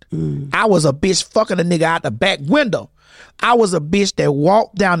fucked. I was a bitch fucking a nigga out the back window. I was a bitch that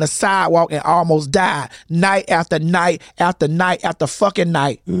walked down the sidewalk and almost died night after night after night after fucking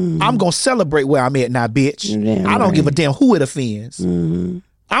night. I'm going to celebrate where I'm at now, bitch. Damn I don't right. give a damn who it offends.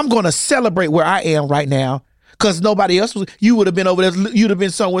 I'm going to celebrate where I am right now because nobody else was. You would have been over there. You'd have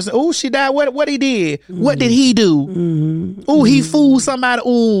been somewhere saying, oh, she died. What he did? What did he do? Oh, he fooled somebody.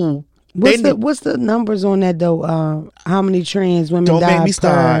 Oh. What's the numbers on that though? How many trans women Don't die make me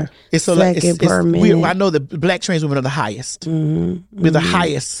start. per minute? I know the Black trans women are the highest. We're the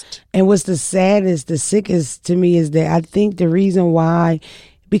highest. And what's the saddest, the sickest to me is that I think the reason why,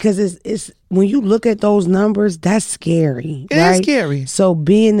 because it's when you look at those numbers, that's scary. It right? is scary. So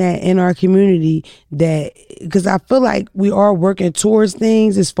being that in our community, that because I feel like we are working towards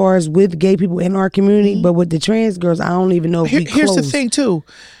things as far as with gay people in our community, but with the trans girls, I don't even know if we Here's close. the thing too.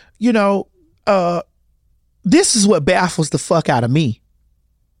 This is what baffles the fuck out of me.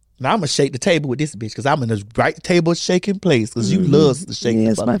 Now I'm gonna shake the table with this bitch because I'm in the right table shaking place because you love to shake the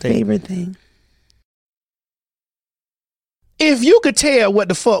It's fucking my table. favorite thing. If you could tell what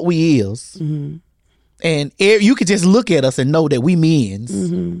the fuck we is, and you could just look at us and know that we men's,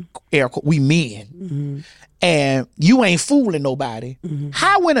 we men, and you ain't fooling nobody.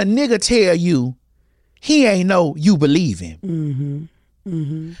 How when a nigga tell you he ain't know you believe him?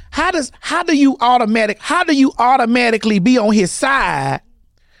 How do you automatically be on his side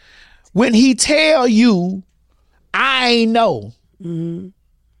when he tell you I ain't know?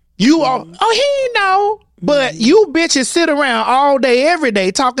 You are he ain't know. But you bitches sit around all day, every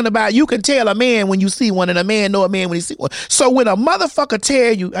day talking about you can tell a man when you see one and a man know a man when he see one. So when a motherfucker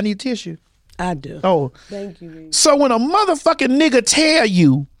tell you, I need tissue. I do. Oh. Thank you, Reed. So when a motherfucking nigga tell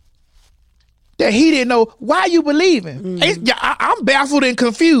you that he didn't know, why you believe him? I'm baffled and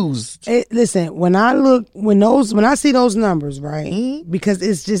confused. Listen, when I see those numbers, right? Because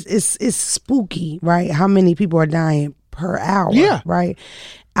it's just it's spooky, right? How many people are dying per hour, right?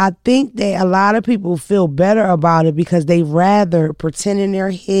 I think that a lot of people feel better about it because they rather pretend in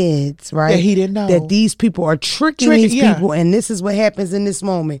their heads, right? That he didn't know. That these people are tricking these people, and this is what happens in this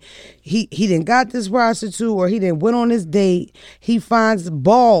moment. He didn't got this prostitute, or he didn't went on this date. He finds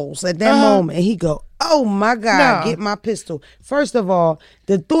balls at that moment, and he go, oh my God, get my pistol. First of all,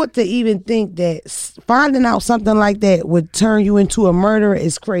 the thought to even think that finding out something like that would turn you into a murderer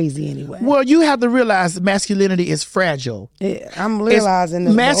is crazy anyway. Well, you have to realize masculinity is fragile. I'm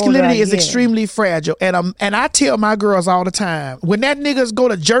realizing masculinity is extremely fragile. And I tell my girls all the time, when that niggas go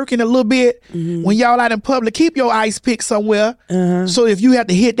to jerking a little bit, when y'all out in public, keep your ice pick somewhere. So if you have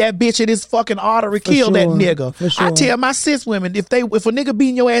to hit that bitch in his fucking artery, kill that nigga. For sure. I tell my cis women, if a nigga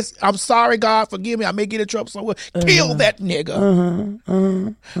beating your ass, I'm sorry, God, forgive me, I may get in trouble somewhere. Kill that nigga.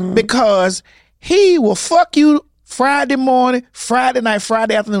 Because he will fuck you Friday morning, Friday night,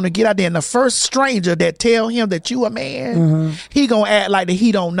 Friday afternoon to get out there, and the first stranger that tell him that you a man, he gonna act like that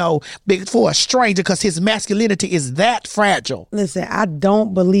he don't know for a stranger because his masculinity is that fragile. Listen, I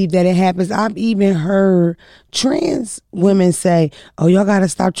don't believe that it happens. I've even heard trans women say, "Oh, y'all gotta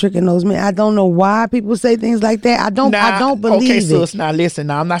stop tricking those men." I don't know why people say things like that. I don't believe okay, it. sis, now listen.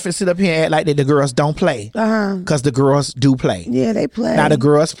 Now I'm not finna sit up here and act like that the girls don't play, because the girls do play. Yeah, they play. Now the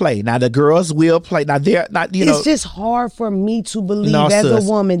girls play. Now the girls will play. Now they're not. It's just hard for me to believe as a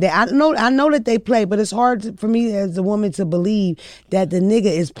woman that I know that they play, but it's hard for me as a woman to believe that the nigga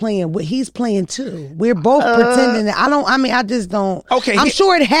is playing. He's playing too. We're both pretending that. I just don't. Okay, I'm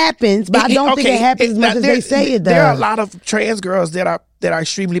sure it happens, but I don't think it happens as much as they say it does. There are a lot of trans girls that are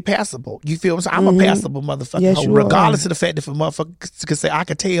extremely passable. You feel what I'm saying? I'm a passable motherfucker. Yes, regardless of the fact that if a motherfucker can say I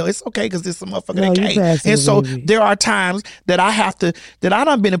can tell, it's okay because this is a motherfucker that can't. Passable, and so baby. there are times that I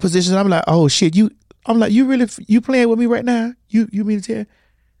done been in positions I'm like, oh shit, I'm like, you playing with me right now? You mean to tell?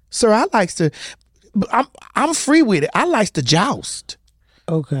 Sir, I'm free with it. I like to joust.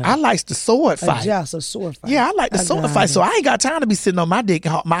 Okay. I like the sword fight. A sword fight. Yeah, I like the sword fight. So I ain't got time to be sitting on my dick.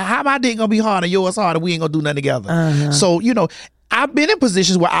 How my dick gonna be harder, yours harder? We ain't gonna do nothing together. So I've been in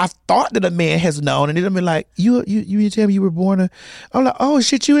positions where I've thought that a man has known, and it'll be like, you tell me you were born I'm like, oh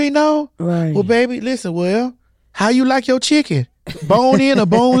shit, you ain't know? Right. Well, baby, listen, how you like your chicken? Bone in or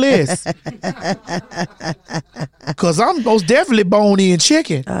boneless? Because I'm most definitely bone in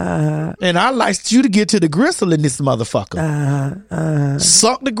chicken. And I like you to get to the gristle in this motherfucker.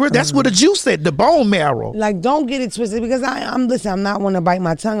 Suck the gristle. That's what the juice said, the bone marrow. Like, don't get it twisted, because I'm not one to bite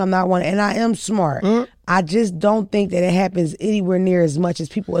my tongue. I'm not one, and I am smart. I just don't think that it happens anywhere near as much as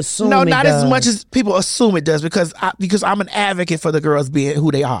people assume. No, not as much as people assume it does, because I'm an advocate for the girls being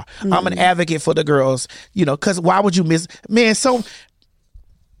who they are. I'm an advocate for the girls, because why would you miss, man? So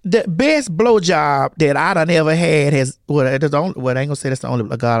the best blowjob that I done ever had I ain't gonna say that's the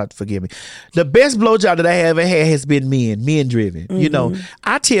only, God forgive me. The best blowjob that I ever had has been men driven.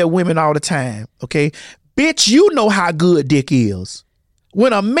 I tell women all the time, okay, bitch, you know how good dick is.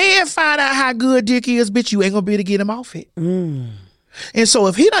 When a man find out how good dick is, bitch, you ain't gonna be able to get him off it. And so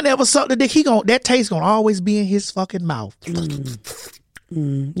if he done ever sucked the dick, that taste gonna always be in his fucking mouth.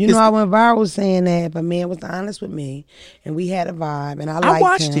 I went viral saying that if a man was honest with me and we had a vibe and I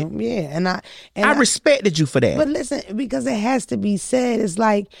watched him, it. Yeah, and I respected you for that. But listen, because it has to be said, it's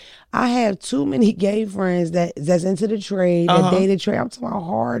like I have too many gay friends that's into the trade, that date the trade. I'm talking about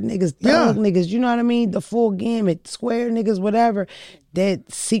hard niggas, thug niggas, you know what I mean? The full gamut, square niggas, whatever, that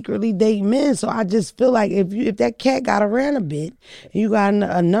secretly date men. So I just feel like if that cat got around a bit and you got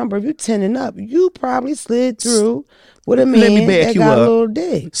a number, if you 10 and up, you probably slid through with a man that got a little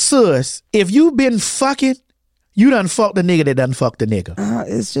dick. Sus, if you been fucking, you done fucked the nigga that done fucked the nigga.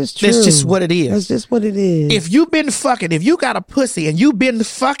 It's just true. That's just what it is. That's just what it is. If you been fucking, if you got a pussy and you been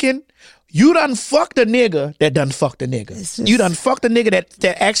fucking, you done fucked the nigga that done fucked the nigga. You done fucked the nigga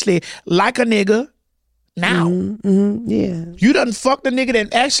that actually like a nigga now. Yeah. You done fucked the nigga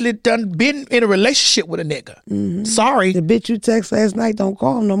that actually done been in a relationship with a nigga. Sorry. The bitch you text last night, don't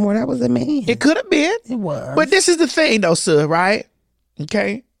call him no more. That was a man. It could have been. It was. But this is the thing though, sir, right?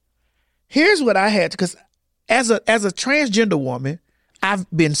 Okay. Here's what I had to, because as a transgender woman, I've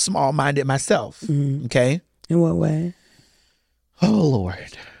been small-minded myself. Okay. In what way? Oh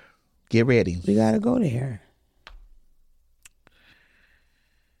Lord. Get ready. We gotta go there.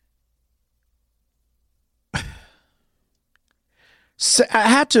 So I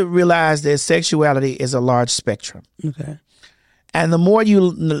have to realize that sexuality is a large spectrum. Okay. And the more you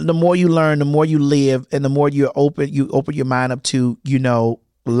learn, the more you live, and the more you open your mind up to,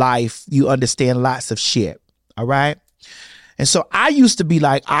 life, you understand lots of shit. All right. And so I used to be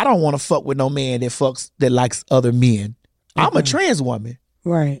like, I don't want to fuck with no man that likes other men. Okay. I'm a trans woman.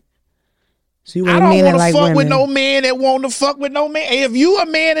 Right. So I don't want to fuck with no man that want to fuck with no man. If you a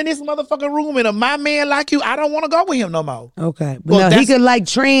man in this motherfucking room and my man like you, I don't want to go with him no more. Okay. But he could like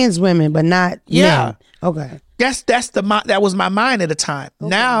trans women, but not men. Okay. That was my mind at the time. Okay.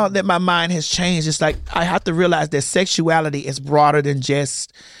 Now that my mind has changed, it's like I have to realize that sexuality is broader than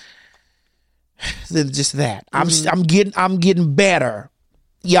just that. I'm getting better.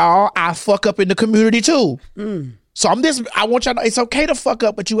 Y'all, I fuck up in the community too. So I want y'all to know it's okay to fuck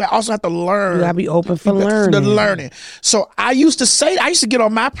up, but you also have to learn. You gotta be open for learning. So I used to get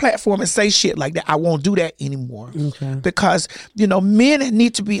on my platform and say shit like that. I won't do that anymore. Okay. Because, men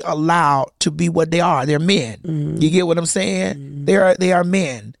need to be allowed to be what they are. They're men. You get what I'm saying? They are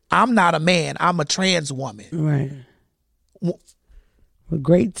men. I'm not a man. I'm a trans woman. Right. With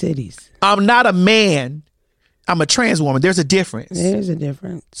great titties. I'm not a man. I'm a trans woman. There's a difference. There's a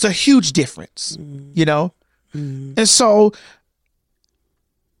difference. It's a huge difference. And so,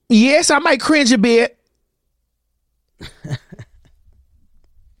 yes, I might cringe a bit.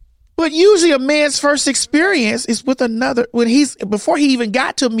 But usually a man's first experience is with another, before he even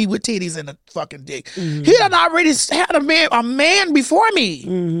got to me with titties and a fucking dick. He done already had a man before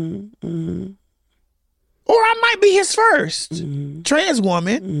me. Or I might be his first trans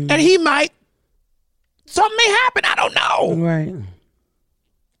woman, and something may happen. I don't know. Right.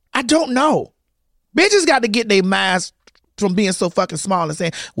 I don't know. Bitches got to get their minds from being so fucking small and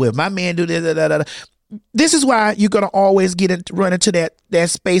saying, well, if my man do this, this is why you're gonna always run into that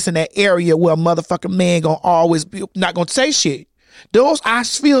space in that area where a motherfucking man gonna always be not gonna say shit. I'm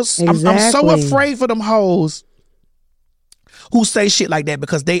so afraid for them hoes who say shit like that,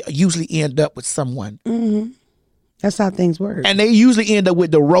 because they usually end up with someone. That's how things work. And they usually end up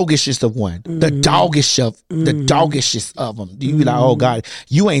with the roguishest of one, the doggishest of them. You be like, oh God,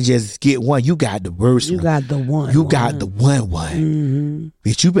 you ain't just get one, you got the worst one. You got the one. You got the one.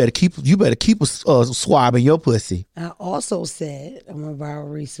 Bitch, you better keep swab in your pussy. I also said, I went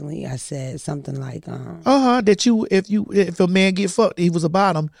viral recently, I said something like, that if a man get fucked, he was a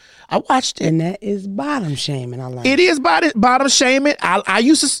bottom. I watched it. And that is bottom shaming. I like it. Is bottom shaming. I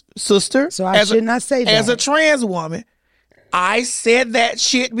used to, sister. So I should not say that. As a trans woman, I said that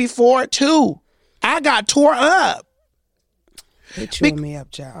shit before too. I got tore up. They chewed me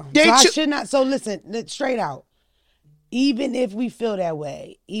up, child. I should not. So listen, straight out. Even if we feel that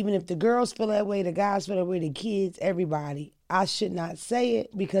way, even if the girls feel that way, the guys feel that way, the kids, everybody, I should not say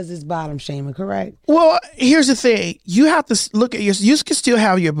it because it's bottom shaming, correct? Well, here's the thing. You have to look at you can still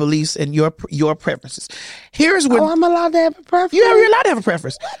have your beliefs and your preferences. Here's what I'm allowed to have a preference? You're allowed to have a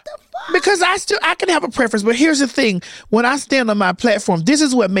preference. What the fuck? Because I can have a preference, but here's the thing. When I stand on my platform, this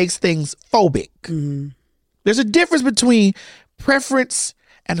is what makes things phobic. There's a difference between preference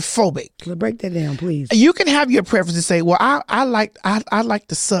and phobic. Well, break that down, please. You can have your preference and say, well, I like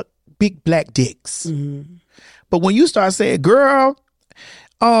to suck big black dicks. But when you start saying, girl,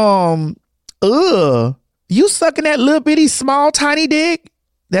 you sucking that little bitty small tiny dick,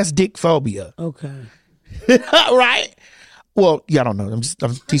 that's dick phobia. Okay. Right? Well, yeah, I don't know. I'm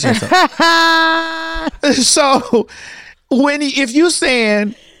teaching you something. So if you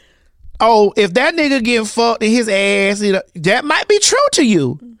saying, oh, if that nigga getting fucked in his ass, that might be true to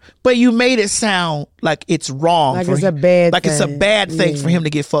you, but you made it sound like it's wrong. Like it's a bad thing. Like it's a bad thing for him to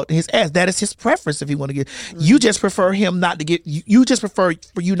get fucked in his ass. That is his preference if he want to get. You just prefer him not to get. You just prefer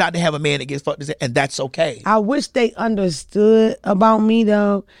for you not to have a man that gets fucked in his ass, and that's okay. I wish they understood about me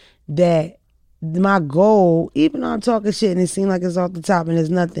though, that my goal, even though I'm talking shit and it seems like it's off the top and it's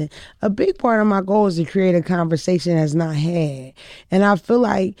nothing, a big part of my goal is to create a conversation that's not had. And I feel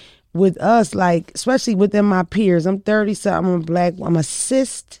like with us, like, especially within my peers, I'm 30-something, I'm black, I'm a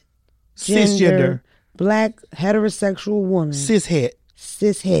cisgender, black, heterosexual woman. Cishet.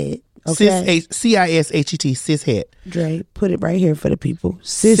 Okay? CISHET, cishet. Dre, put it right here for the people.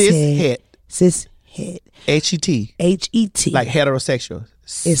 Cishet. HET. HET. Like heterosexual.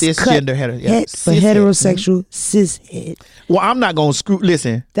 It's cisgender hetero. Yeah. For heterosexual cishet. Well, I'm not gonna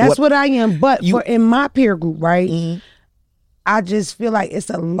listen. That's what I am. But for in my peer group, right? I just feel like it's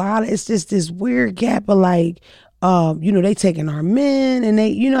just this weird gap of like, they taking our men and they,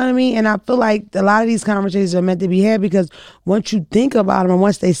 you know what I mean? And I feel like a lot of these conversations are meant to be had because once you think about them and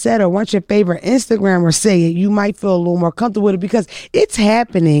once they said it, or once your favorite Instagrammer say it, you might feel a little more comfortable with it because it's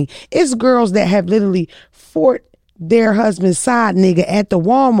happening. It's girls that have literally fought their husband's side nigga at the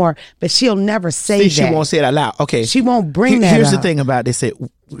Walmart, but she'll never say that. She won't say it out loud. Okay. She won't bring that Here's up. the thing about it. They said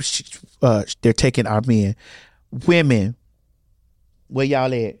they're taking our men. Women, where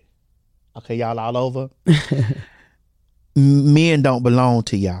y'all at? Okay, y'all all over? Men don't belong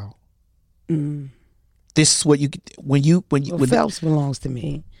to y'all. This is what Phelps belongs to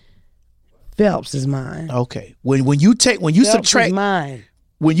me. Phelps is mine. Okay. When you subtract mine.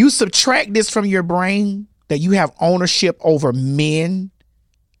 When you subtract this from your brain, that you have ownership over men,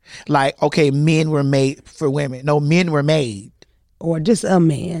 like, okay, men were made for women. No, men were made. Or just a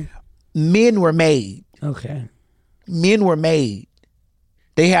man. Men were made. Okay. Men were made.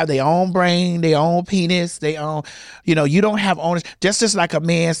 They have their own brain, their own penis, their own, you don't have ownership. Just like a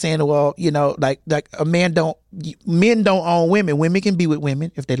man saying, well, like a men don't own women. Women can be with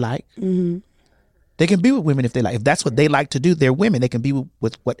women if they like. Mm-hmm. They can be with women if they like. If that's what they like to do, they're women. They can be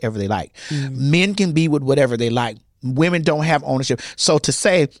with whatever they like. Mm-hmm. Men can be with whatever they like. Women don't have ownership. So to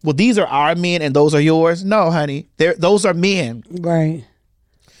say, well, these are our men and those are yours. No, honey. Those are men. Right.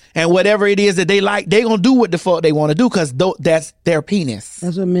 And whatever it is that they like, they going to do what the fuck they want to do because that's their penis.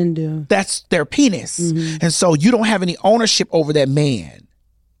 That's what men do. That's their penis. Mm-hmm. And so you don't have any ownership over that man.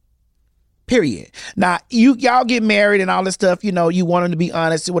 Period. Now, y'all get married and all this stuff. You know, you want him to be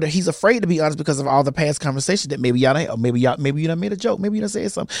honest. He's afraid to be honest because of all the past conversations that maybe y'all had, or maybe you done made a joke, maybe you done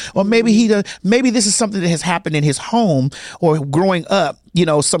said something, or maybe maybe this is something that has happened in his home or growing up. You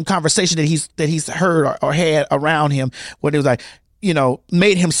know, some conversation that he's heard or had around him where it was like, you know,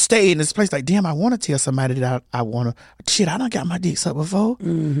 made him stay in this place. Like, damn, I want to tell somebody that I want to. Shit, I done got my dick sucked before.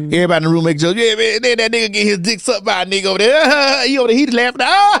 Everybody in the room make jokes. Yeah, man, then that nigga get his dick sucked by a nigga over there. He over there, he laughing.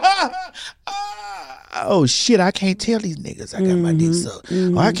 Oh shit, I can't tell these niggas I got my dick sucked.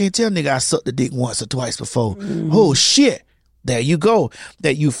 Or I can't tell nigga I sucked the dick once or twice before. Oh shit. There you go.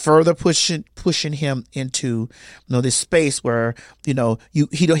 That you further pushing him into, this space where, he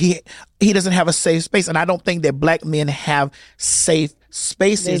doesn't have a safe space. And I don't think that black men have safe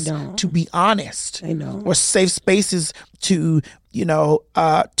spaces to be honest. They don't. Or safe spaces to,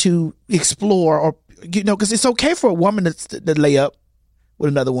 to explore, or, because it's okay for a woman to lay up with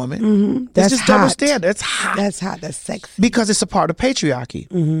another woman. That's just hot. double standard. That's hot. That's hot. That's sexy. Because it's a part of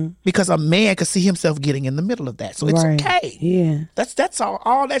patriarchy. Because a man can see himself getting in the middle of that. So it's okay. Yeah. That's all.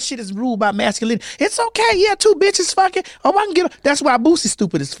 All that shit is ruled by masculinity. It's okay. Yeah, two bitches fucking. Oh, I can get. That's why Boosie's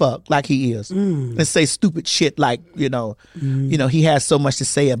stupid as fuck, like he is, and say stupid shit like he has so much to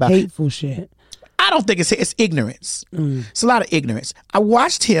say about hateful shit. I don't think it's ignorance. It's a lot of ignorance. I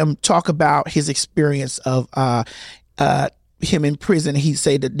watched him talk about his experience of him in prison. He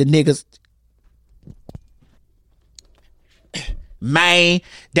said that the niggas, man,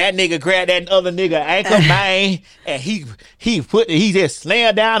 that nigga grabbed that other nigga ankle, man, and he just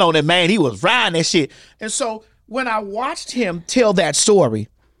slammed down on it, man. He was riding that shit. And so when I watched him tell that story,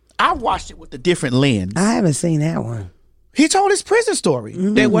 I watched it with a different lens. I haven't seen that one. He told his prison story.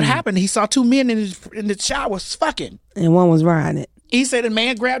 That what happened, he saw two men in the shower fucking. And one was riding it. He said the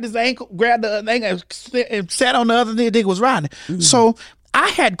man grabbed his ankle, grabbed the ankle, and sat on the other nigga was riding. So I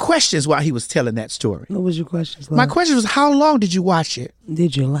had questions while he was telling that story. What was your question? My question was, how long did you watch it?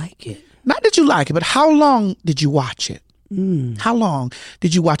 Did you like it? Not did you like it, but how long did you watch it? How long?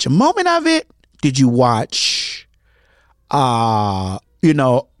 Did you watch a moment of it? Did you watch, did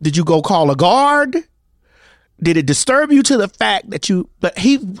you go call a guard? Did it disturb you to the fact that but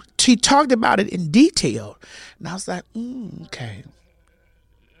he talked about it in detail. And I was like, okay.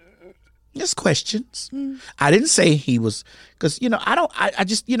 Just questions. I didn't say he was, because, I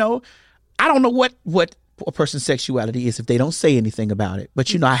don't know what a person's sexuality is if they don't say anything about it. But,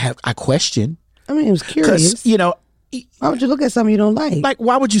 I question. I mean, it was curious. Why would you look at something you don't like? Like,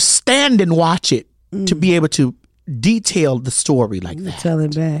 why would you stand and watch it to be able to detail the story like that? Tell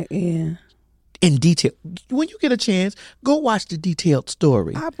it back, yeah. In detail. When you get a chance, go watch the detailed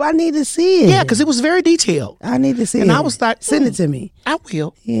story. I need to see it. Yeah, because it was very detailed. I need to see it. And I was like, send it to me. I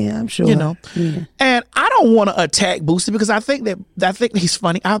will. Yeah, I'm sure. Yeah. And I don't want to attack Boosie because I think he's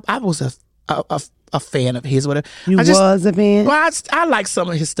funny. I was a fan of his. Whatever. You was a fan? Well, I like some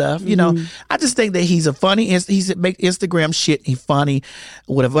of his stuff. I just think that he's a funny. He's make Instagram shit. He's funny,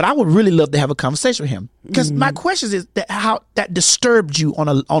 whatever. But I would really love to have a conversation with him because my question is that how that disturbed you on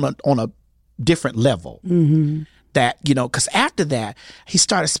a different level. That because after that he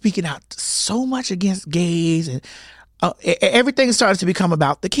started speaking out so much against gays, and everything started to become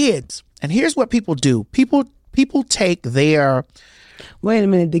about the kids. And here's what people do: people take their wait a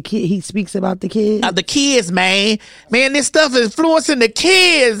minute, he speaks about the kids? The kids, man, this stuff is influencing the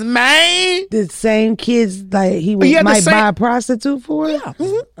kids, man. The same kids like he might buy a prostitute for? Yeah.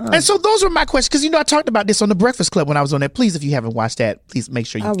 And so those were my questions, because I talked about this on the Breakfast Club when I was on there. Please, if you haven't watched that, please make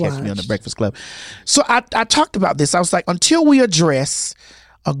sure you catch me on the Breakfast Club. So I talked about this. I was like, until we address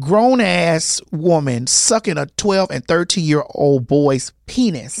a grown-ass woman sucking a 12 and 13-year-old boy's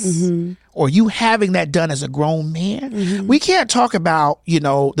penis, or you having that done as a grown man, we can't talk about,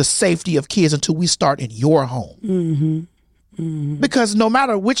 the safety of kids until we start in your home. Because no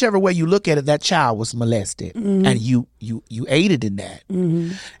matter whichever way you look at it, that child was molested, and you aided in that.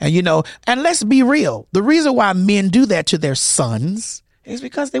 And, and let's be real. The reason why men do that to their sons is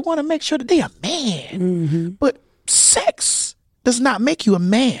because they want to make sure that they're a man. But sex does not make you a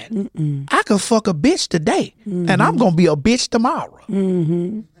man. I could fuck a bitch today, and I'm going to be a bitch tomorrow.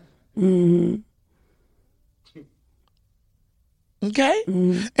 Okay?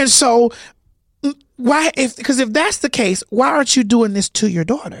 And so Why? Because if that's the case, why aren't you doing this to your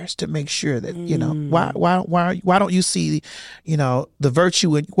daughters to make sure that why don't you see, the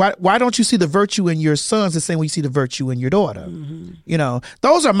virtue in why don't you see the virtue in your sons the same way you see the virtue in your daughter?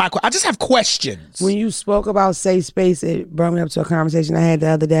 Those are I just have questions. When you spoke about safe space, it brought me up to a conversation I had the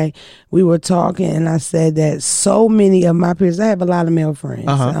other day. We were talking, and I said that so many of my peers, I have a lot of male friends.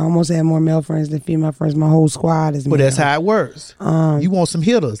 I almost have more male friends than female friends. My whole squad is male. But that's how it works. You want some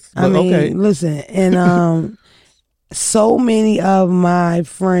hitters. I mean, okay. Listen, and so many of my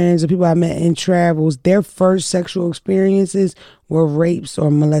friends or people I met in travels, their first sexual experiences were rapes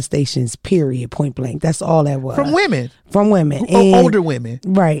or molestations, period, point blank. That's all that was. From women. And, older women.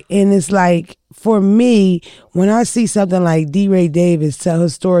 Right. And it's like, for me, when I see something like D. Davis tell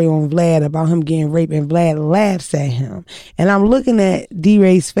his story on Vlad about him getting raped, and Vlad laughs at him, and I'm looking at D.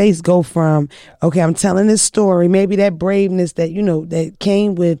 Ray's face go from, okay, I'm telling this story, maybe that braveness that, that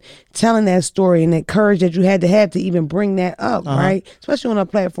came with telling that story and that courage that you had to even bring that up, right? Especially on a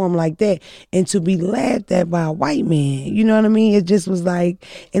platform like that, and to be laughed at by a white man, you know what I mean? It just was like,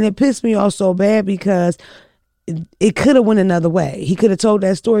 and it pissed me off so bad because it could have went another way. He could have told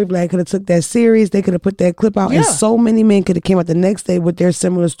that story. Vlad could have took that serious. They could have put that clip out, and so many men could have came out the next day with their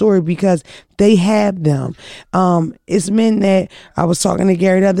similar story because they have them. It's men that I was talking to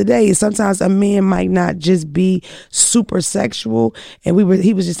Gary the other day. Sometimes a man might not just be super sexual, and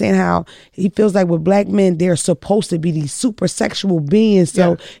he was just saying how he feels like with black men they're supposed to be these super sexual beings.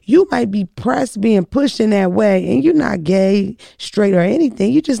 So you might be pressed, being pushed in that way, and you're not gay, straight, or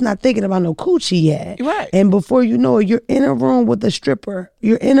anything. You're just not thinking about no coochie yet. Right. And before you know it, you're in a room with a stripper,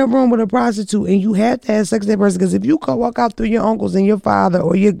 you're in a room with a prostitute, and you have to have sex with that person, because if you go walk out through your uncles and your father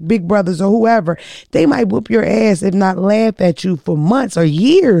or your big brothers or whoever, they might whoop your ass, if not laugh at you for months or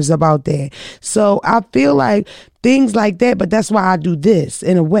years about that. So I feel like things like that, but that's why I do this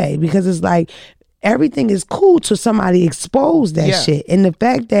in a way, because it's like everything is cool till somebody expose that shit. And the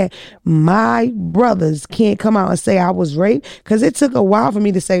fact that my brothers can't come out and say I was raped, because it took a while for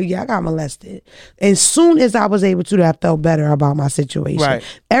me to say, I got molested. And soon as I was able to, I felt better about my situation. Right.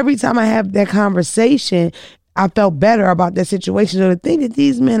 Every time I have that conversation, I felt better about that situation. So to think that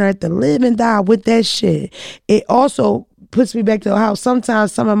these men are to live and die with that shit, it also puts me back to how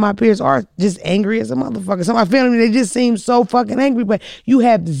sometimes some of my peers are just angry as a motherfucker. Some of my family, they just seem so fucking angry, but you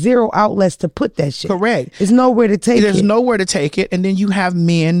have zero outlets to put that shit. Correct. There's nowhere to take it. There's nowhere to take it. And then you have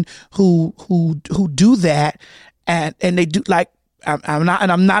men who do that, and they do, like, I'm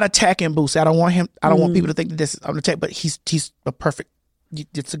not attacking Boosie. I don't want people to think that this is an attack, but he's a perfect,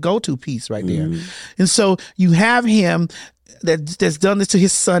 it's a go-to piece right there. And so you have him that's done this to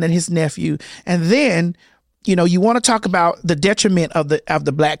his son and his nephew, and then you want to talk about the detriment of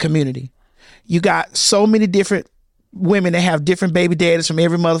the black community. You got so many different women that have different baby daddies from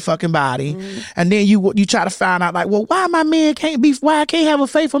every motherfucking body, and then you try to find out, like, well, why my man why I can't have a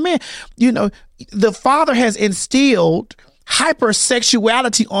faithful man? The father has instilled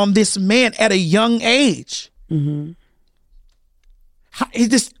hypersexuality on this man at a young age. He's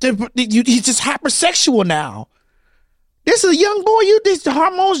just hypersexual now. This is a young boy. The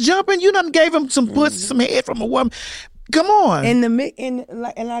hormones jumping. You done gave him some pussy, some head from a woman. Come on. And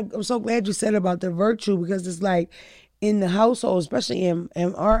I'm so glad you said about the virtue, because it's like, in the household, especially in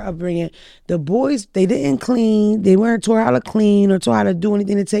our upbringing, the boys, they didn't clean. They weren't taught how to clean or taught how to do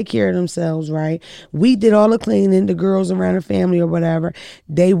anything to take care of themselves, right? We did all the cleaning, the girls around the family or whatever.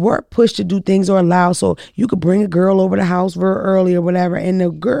 They were pushed to do things or allowed. So you could bring a girl over the house very early or whatever, and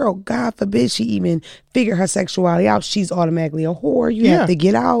the girl, God forbid she even figure her sexuality out, she's automatically a whore. You have to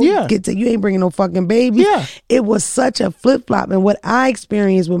get out. You ain't bringing no fucking babies. It was such a flip-flop. And what I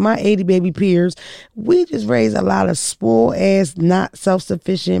experienced with my 80 baby peers, we just raised a lot of spoiled ass, not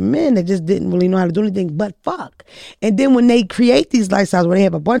self-sufficient men that just didn't really know how to do anything but fuck. And then when they create these lifestyles where they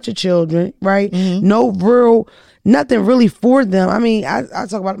have a bunch of children, right? Nothing really for them. I mean, I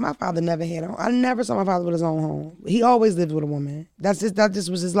talk about it. My father never had I never saw my father with his own home. He always lived with a woman. That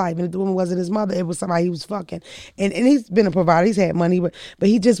just was his life. And if the woman wasn't his mother, it was somebody he was fucking. And he's been a provider. He's had money, but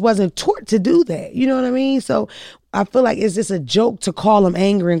he just wasn't taught to do that. You know what I mean? So I feel like it's just a joke to call them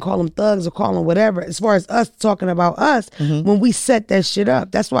angry and call them thugs or call them whatever. As far as us talking about us, when we set that shit up,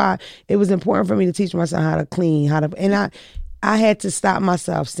 that's why it was important for me to teach my son how to clean, and I had to stop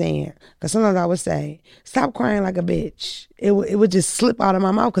myself saying, because sometimes I would say, stop crying like a bitch. It would just slip out of my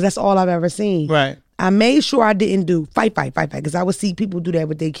mouth, because that's all I've ever seen. Right. I made sure I didn't do fight, because I would see people do that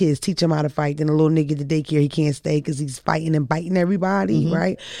with their kids, teach them how to fight. Then a little nigga at the daycare, he can't stay because he's fighting and biting everybody,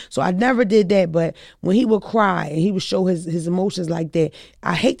 right? So I never did that, but when he would cry and he would show his emotions like that,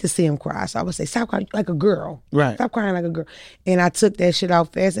 I hate to see him cry. So I would say, stop crying like a girl. Right. Stop crying like a girl. And I took that shit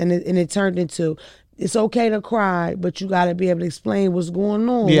out fast, and it turned into, it's okay to cry, but you got to be able to explain what's going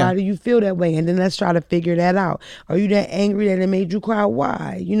on. Yeah. Why do you feel that way? And then let's try to figure that out. Are you that angry that it made you cry?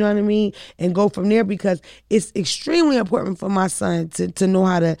 Why? You know what I mean? And go from there, because it's extremely important for my son to know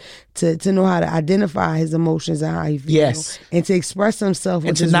how to know how to identify his emotions and how he feels. Yes. And to express himself and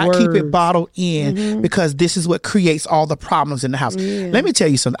with to his not words. keep it bottled in, because this is what creates all the problems in the house. Let me tell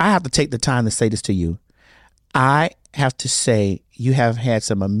you something. I have to take the time to say this to you. I have to say you have had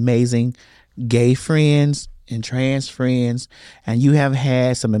some amazing gay friends and trans friends, and you have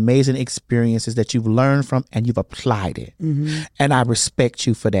had some amazing experiences that you've learned from and you've applied it. And I respect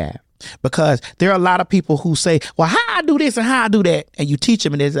you for that. Because there are a lot of people who say, well, how I do this and how I do that. And you teach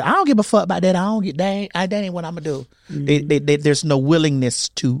them and they say, I don't give a fuck about that. That ain't what I'm going to do. There's no willingness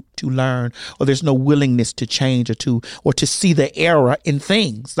to learn, or there's no willingness to change or to see the error in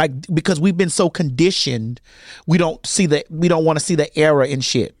things. Like, because we've been so conditioned, we don't want to see the error in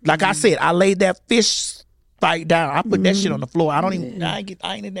shit. Like I said, I laid that fish fight down. I put that shit on the floor. I ain't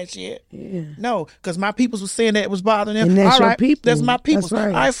in that shit. Yeah. No, because my peoples was saying that it was bothering them. And that's all your right, people. that's my peoples. That's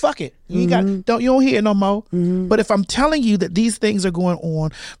right. All right, fuck it. You don't hear it no more. But if I'm telling you that these things are going on,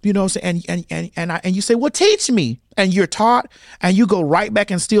 you know what I'm saying, and you say, well, teach me, and you're taught, and you go right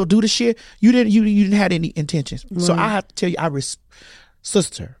back and still do the shit, you didn't have any intentions. So I have to tell you,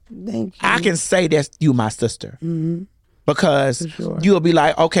 sister, thank you. I can say that you my sister, because you'll be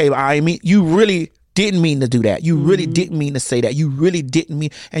like, okay, you really didn't mean to do that. You really didn't mean to say that. You really didn't mean,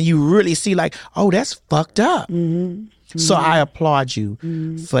 and you really see like, oh, that's fucked up. So I applaud you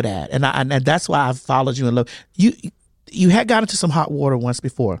for that, and that's why I followed you and love you. You had got into some hot water once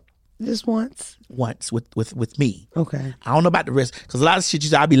before. Just once. Once with me. Okay. I don't know about the rest, because a lot of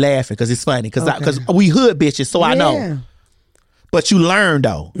shit I be laughing because it's funny, because we hood bitches, so I know. But you learned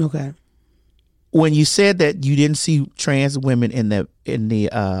though. Okay. When you said that you didn't see trans women in the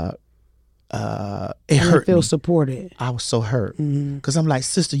it hurt feel me. supported. I was so hurt, because I'm like,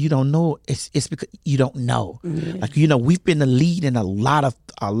 sister, you don't know. It's because you don't know. Like, we've been the lead in a lot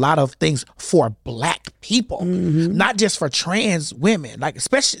of things for Black people, not just for trans women. Like,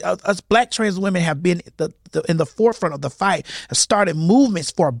 especially us Black trans women have been in the forefront of the fight, have started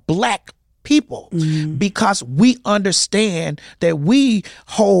movements for Black people, because we understand that we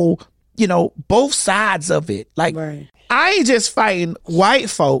hold both sides of it. Like, right. I ain't just fighting white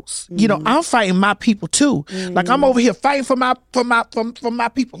folks. I'm fighting my people too. Like, I'm over here fighting for my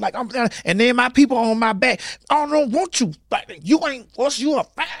people. Like, and then my people on my back. I don't want you. Like, you ain't what's you a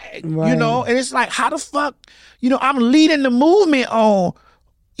fag. Right. And it's like, how the fuck? I'm leading the movement on.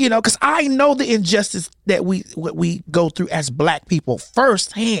 Because I know the injustice that we go through as Black people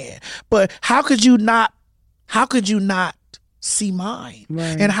firsthand. But how could you not see mine?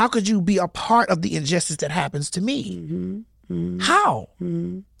 Right. And how could you be a part of the injustice that happens to me? How?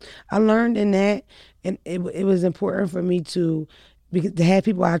 I learned in that, and it was important for me to have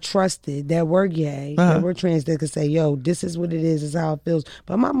people I trusted that were gay, that were trans, that could say, yo, this is what it is, this is how it feels.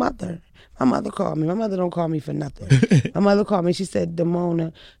 But my mother called me. My mother don't call me for nothing. My mother called me. She said,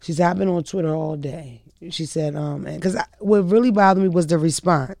 Damona, she said, I've been on Twitter all day. She said, because what really bothered me was the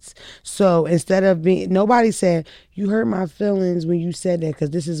response. So instead of nobody said, you hurt my feelings when you said that,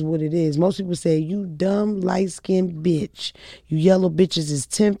 because this is what it is. Most people say, you dumb, light-skinned bitch. You yellow bitches is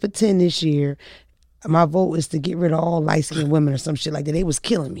 10 for 10 this year. My vote is to get rid of all light-skinned women or some shit like that. They was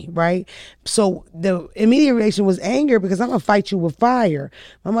killing me, right? So the immediate reaction was anger, because I'm going to fight you with fire.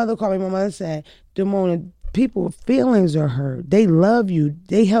 My mother called me. My mother said, Damona, people's feelings are hurt. They love you.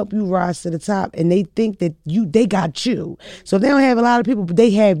 They help you rise to the top, and they think that they got you. So if they don't have a lot of people, but they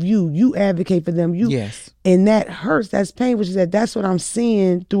have you. You advocate for them. Yes. And that hurts. That's painful. She said, that's what I'm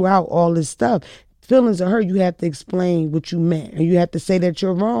seeing throughout all this stuff. Feelings are hurt. You have to explain what you meant, and you have to say that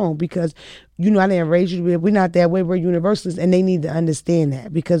you're wrong, because I didn't raise you. We're not that way. We're universalists, and they need to understand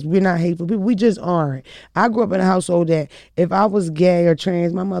that, because we're not hateful people. We just aren't. I grew up in a household that if I was gay or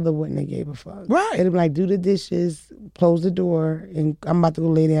trans, my mother wouldn't have gave a fuck. Right. It'd be like, do the dishes, close the door, and I'm about to go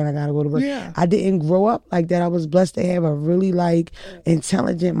lay down. I gotta go to work. Yeah. I didn't grow up like that. I was blessed to have a really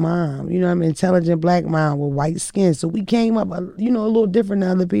intelligent mom. Intelligent Black mom with white skin. So we came up, a little different than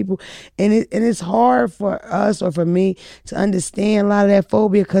other people, and it's hard for us or for me to understand a lot of that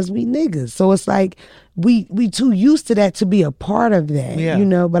phobia, because we niggas. So it's like, we too used to that to be a part of that, you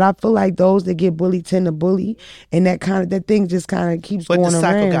know. But I feel like those that get bullied tend to bully, and that thing just kind of keeps going around. But the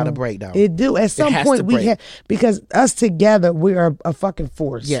cycle got to break, though. It do. At some point we have, because us together we are a fucking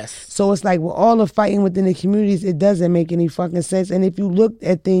force. Yes. So it's like with all the fighting within the communities, it doesn't make any fucking sense. And if you look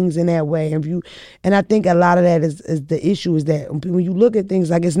at things in that way, and I think a lot of that is the issue is that when you look at things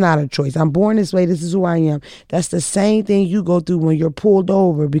like it's not a choice. I'm born this way. This is who I am. That's the same thing you go through when you're pulled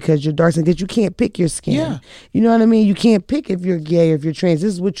over because you're dark skin, because you can't pick your skin. Yeah. You know what I mean? You can't pick if you're gay or if you're trans.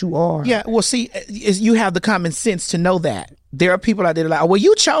 This is what you are. Yeah. Well, see, you have the common sense to know that. There are people out there that are like, well,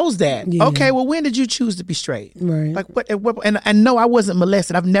 you chose that. Yeah. Okay, well, when did you choose to be straight? Right. Like, what? And no, I wasn't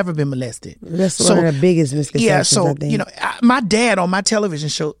molested. I've never been molested. That's one of the biggest misconceptions. Yeah. So I think. My dad on my television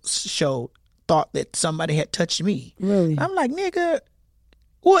show thought that somebody had touched me. Really? I'm like, nigga.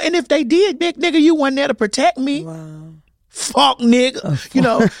 Well, and if they did, nigga, you weren't there to protect me. Wow. Fuck,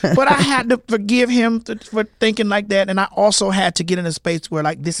 nigga. But I had to forgive him for thinking like that, and I also had to get in a space where,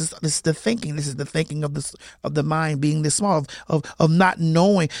 like, this is the thinking. This is the thinking of the mind being this small, of not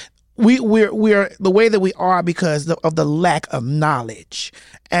knowing. We're the way that we are because of the lack of knowledge,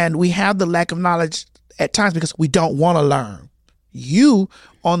 and we have the lack of knowledge at times because we don't want to learn. You,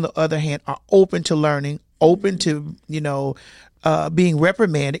 on the other hand, are open to learning, open to being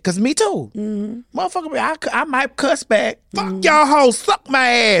reprimanded, because me too. Mm-hmm. Motherfucker, I might cuss back. Fuck y'all hoes, suck my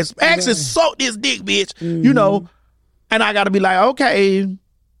ass. Actually, suck this dick, bitch. Mm-hmm. And I got to be like, okay,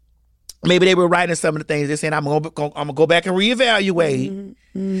 maybe they were writing some of the things they're saying. I'm gonna go back and reevaluate.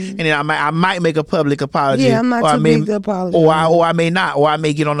 And then I might make a public apology. Yeah, I'm not too big to apologize. Or I may not. Or I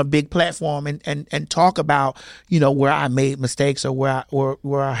may get on a big platform and talk about where I made mistakes or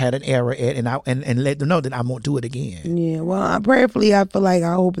where I had an error at, and let them know that I won't do it again. Yeah, well, prayerfully, I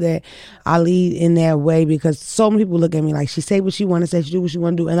hope that I lead in that way, because so many people look at me like, she say what she want to say, she do what she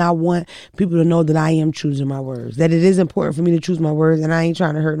want to do, and I want people to know that I am choosing my words, that it is important for me to choose my words, and I ain't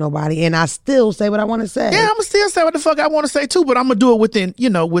trying to hurt nobody, and I still say what I want to say. Yeah, I'm gonna still say what the fuck I want to say too, but I'm gonna do it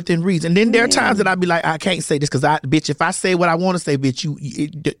within reason. Then there are times that I be like, I can't say this because bitch, if I say what I want to say,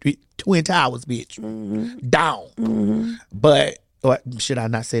 bitch, Twin Towers, bitch, down. Mm-hmm. But should I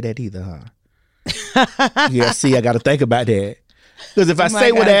not say that either, huh? Yeah, see, I got to think about that. Because if I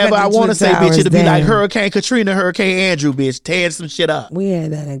say whatever I want to say, bitch, it'll be like Hurricane Katrina, Hurricane Andrew, bitch, tearing some shit up. We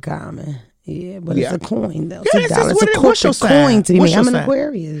had that in common. Yeah, but it's a coin, though. Yeah, it's a corporate coin to me. I'm an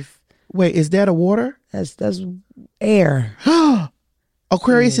Aquarius. Wait, is that a water? That's air.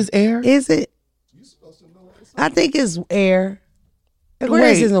 Aquarius is air? Is it? I think it's air.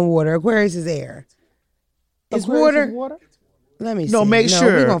 Aquarius isn't water. Aquarius is air. It's water. Let me see. No, make sure.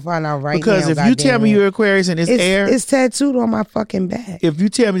 We're going to find out right now. Because if you tell me you're Aquarius and it's air. It's tattooed on my fucking back. If you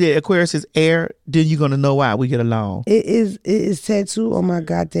tell me that Aquarius is air, then you're going to know why we get along. It is tattooed on my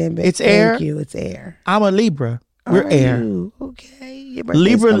goddamn back. It's air? Thank you. It's air. I'm a Libra. We're air. Okay. Your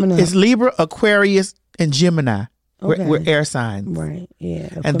birthday's coming up. It's Libra, Aquarius, and Gemini. Okay. We're air signs. Right, yeah.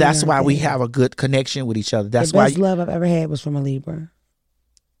 And that's why we have a good connection with each other. That's why. The best love I've ever had was from a Libra.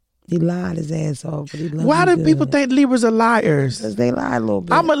 He lied his ass off, but he loved Why me do people think Libras are liars? Because they lie a little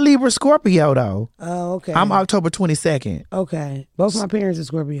bit. I'm a Libra Scorpio, though. Oh, okay. I'm October 22nd. Okay. Both my parents are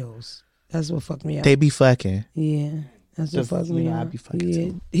Scorpios. That's what fucked me up. They be fucking. Yeah. That's what fucked me up. I be fucking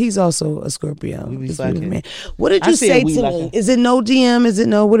too. He's also a Scorpio. We be fucking. Man. What did you say to me? Is it no DM? Is it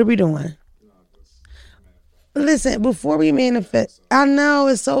no? What are we doing? Listen, before we manifest, I know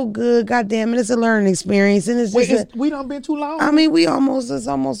it's so good. God damn it, it's a learning experience, and it's just. We done been too long. I mean, it's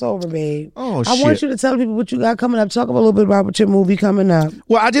almost over, babe. Oh shit! I want you to tell people what you got coming up. Talk a little bit about your movie coming up.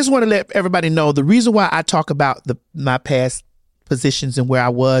 Well, I just want to let everybody know the reason why I talk about my past positions and where I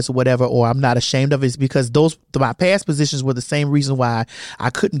was or whatever, or I'm not ashamed of it, is because my past positions were the same reason why I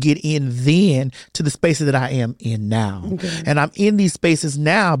couldn't get in then to the spaces that I am in now. Okay. And I'm in these spaces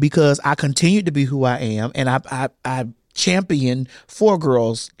now because I continued to be who I am, and I champion for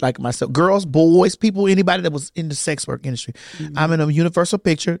girls like myself, girls, boys, people, anybody that was in the sex work industry. Mm-hmm. I'm in a Universal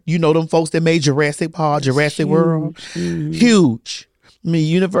Picture. You know them folks that made Jurassic Park, Jurassic World. Mm-hmm. Huge. I mean,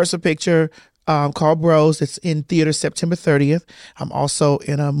 Universal Picture called Bros. It's in theater September 30th. I'm also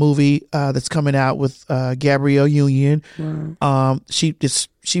in a movie that's coming out with Gabrielle Union. Wow. She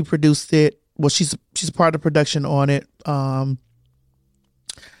produced it. Well, she's part of the production on it.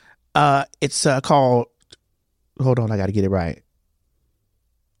 It's called. Hold on, I got to get it right.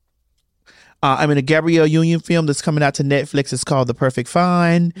 I'm in a Gabrielle Union film that's coming out to Netflix. It's called The Perfect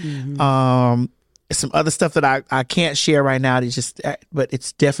Find. Mm-hmm. Some other stuff that I can't share right now. But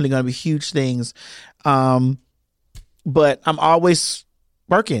it's definitely going to be huge things. But I'm always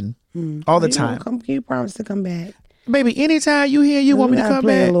working all the time. You promise to come back? Baby, anytime you hear you want me to come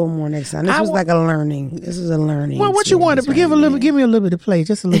play back. a little more next time. This was like a learning. This is a learning. Well, what you want to give me a little bit to play,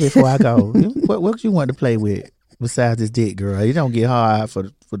 just a little bit before I go. What you want to play with besides this dick, girl? You don't get hard for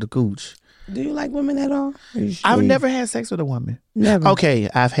the cooch. Do you like women at all? I've never had sex with a woman. Never. Okay,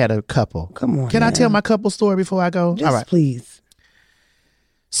 I've had a couple. Come on. Can I tell my couple story before I go? Yes, all right, please.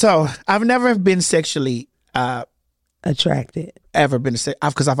 So I've never been sexually attracted. Ever been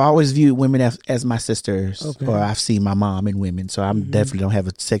because I've always viewed women as my sisters, or I've seen my mom in women, so I definitely don't have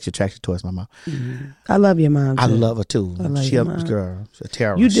a sexual attraction towards my mom. I love your mom too. I love her too. She's a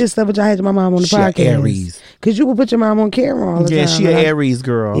terrorist. You did stuff, but I had my mom on the podcast. She Aries. Because you would put your mom on camera all the time. Yeah, she an Aries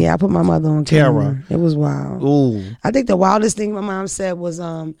girl. Yeah, I put my mother on camera. It was wild. Ooh. I think the wildest thing my mom said was,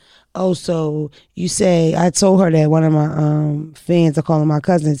 so you say, I told her that one of my fans, I call them my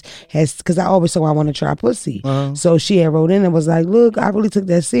cousins, because I always told her I want to try pussy. So she had wrote in and was like, look, I really took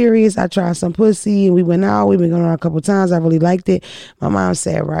that serious. I tried some pussy and we went out. We've been going out a couple times. I really liked it. My mom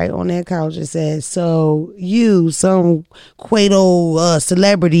sat right on that couch and said, so you, some Quato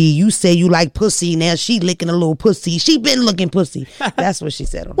celebrity, you say you like pussy. Now she licking a little pussy. She been looking pussy. That's what she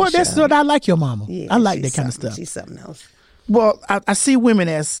said on the that's show. what I like your mama. Yeah, I like that kind of stuff. She's something else. Well, I see women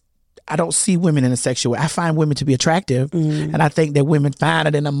as, I don't see women in a sexual way. I find women to be attractive, and I think that women find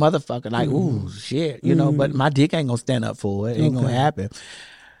it in a motherfucker. Like, ooh, shit, you know. But my dick ain't gonna stand up for it. It ain't gonna happen.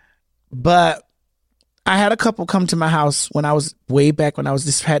 But I had a couple come to my house when I was way back when I was.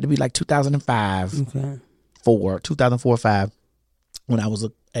 This had to be like 2005, 2004 or 5, when I was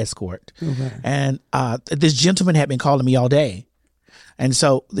an escort, and this gentleman had been calling me all day. And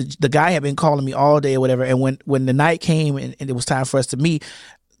so the guy had been calling me all day or whatever. And when the night came and it was time for us to meet,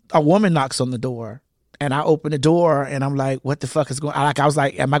 a woman knocks on the door, and I open the door, and I'm like, "What the fuck is going on?" I was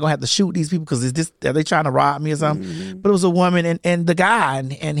like, "Am I gonna have to shoot these people? Because are they trying to rob me or something?" But it was a woman, and the guy,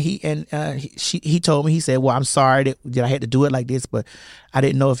 and he told me, he said, "Well, I'm sorry that I had to do it like this, but I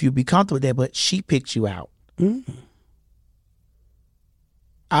didn't know if you'd be comfortable with that. But she picked you out."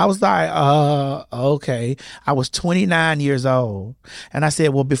 I was like, okay. I was 29 years old, and I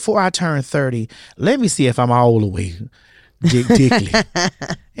said, "Well, before I turn 30, let me see if I'm all the way." Dickly.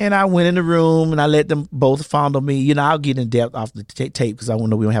 And I went in the room and I let them both fondle me. You know, I'll get in depth off the tape because I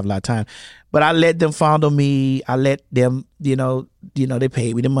know we don't have a lot of time. But I let them fondle me. I let them, you know, they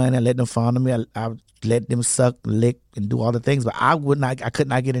paid me the money. I let them fondle me. I let them suck, lick, and do all the things. But I could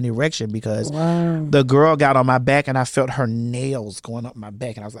not get an erection because the girl got on my back and I felt her nails going up my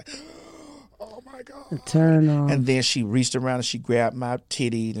back, and I was like, oh my God. Turn on. And then she reached around and she grabbed my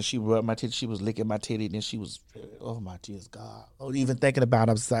titty and she rubbed my titty. She was licking my titty. And then she was, oh my tears, God. Oh, even thinking about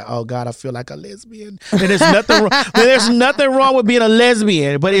it, I was like, oh God, I feel like a lesbian. And there's nothing wrong. There's nothing wrong with being a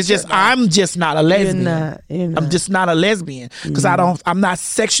lesbian, but it's just, I'm just not a lesbian. You're not. I'm just not a lesbian because I'm not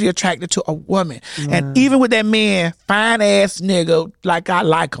sexually attracted to a woman. And even with that man, fine ass nigga, like I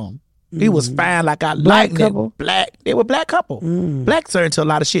like him. He was fine, like I like couple. Black. They were black couple. Blacks are into a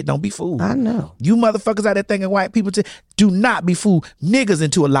lot of shit. Don't be fooled. I know. You motherfuckers out there thinking white people do not be fooled. Niggas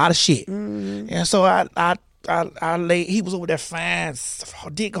into a lot of shit. And so I lay. He was over there fine,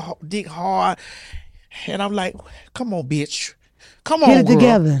 dick hard, and I'm like, come on, bitch. Come on, get it girl.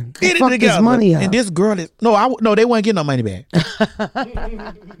 together. Get Fuck it together. this money up. And this girl is no, they wouldn't get no money back.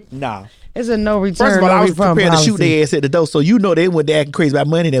 Nah. It's a no return. First of all, no I was refund prepared policy. to shoot their ass at the door, so you know they went there acting crazy about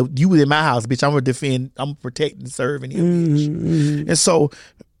money. That you was in my house, bitch. I'm gonna defend. I'm protecting, serving you, bitch. And so,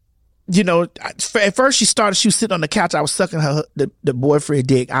 you know, at first she was sitting on the couch. I was sucking the boyfriend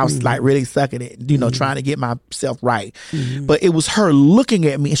dick. I was like really sucking it, you know, trying to get myself right. But it was her looking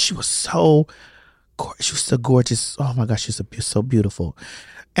at me, and she was so gorgeous. Oh my gosh, she's so beautiful.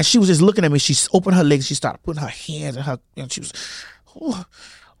 And she was just looking at me. She opened her legs. She started putting her hands in her, and she was,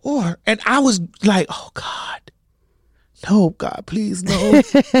 and I was like, oh God, no, God, please, no,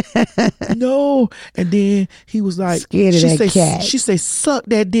 no. And then he was like, scared of that cat. She said, suck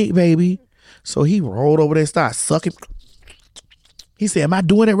that dick, baby. So he rolled over there and started sucking. He said, am I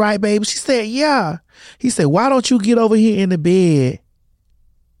doing it right, baby? She said, yeah. He said, why don't you get over here in the bed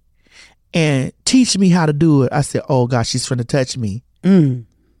and teach me how to do it? I said, oh God, she's finna touch me.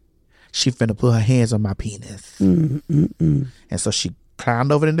 She finna put her hands on my penis. And so she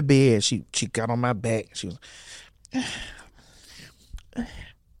climbed over in the bed. She got on my back. She was, I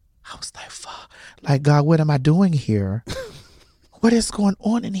was like, fuck. Like, God, what am I doing here? What is going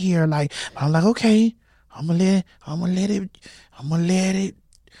on in here? Like, I'm like, okay, I'm gonna let it.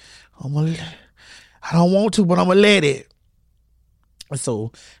 I don't want to, but I'm gonna let it. And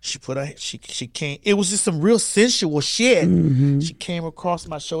so she came. It was just some real sensual shit. She came across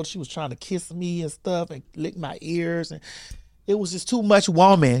my shoulder. She was trying to kiss me and stuff and lick my ears, and It was just too much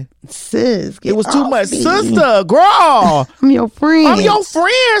woman. Sis, It was too much. me. Sister, girl. I'm your friend. I'm your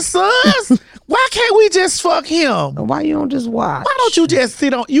friend, sis. Why can't we just fuck him? Why you don't just watch? Why don't you just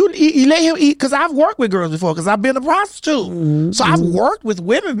sit on, you let him eat? Because I've worked with girls before, because I've been a prostitute. So I've worked with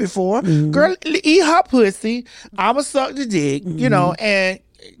women before. Girl, eat her pussy. I'ma suck the dick, you know, and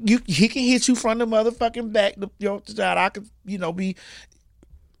he can hit you from the motherfucking back. I could, be.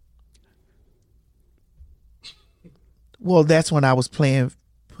 Well, that's when I was playing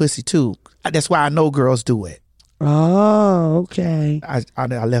pussy too. That's why I know girls do it. Oh, okay. I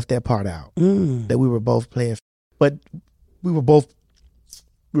left that part out. That we were both playing, but we were both.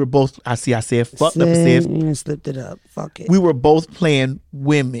 I said fucked up. You slipped it up. Fuck it. We were both playing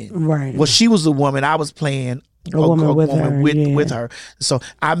women. Right. Well, she was a woman. I was playing a woman with her. So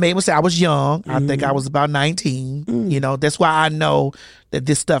I made me say I was young. I think I was about 19. That's why I know that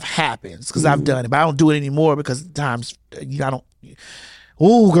this stuff happens, because I've done it. But I don't do it anymore because at times I don't.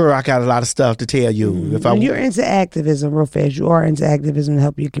 Oh, girl, I got a lot of stuff to tell you. You're into activism real fast. You are into activism to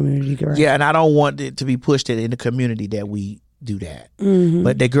help your community, correct? Yeah, and I don't want it to be pushed in the community that we do that.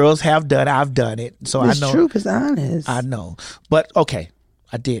 But the girls have done it. I've done it. So I know. Truth is honest. I know. But okay,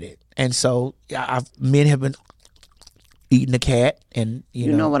 I did it. And so men have been eating the cat, and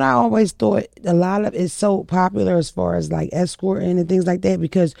you know what I always thought, a lot of it's so popular as far as like escorting and things like that,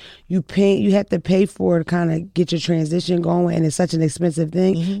 because you have to pay for it to kind of get your transition going, and it's such an expensive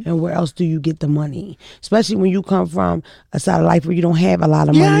thing. And where else do you get the money, especially when you come from a side of life where you don't have a lot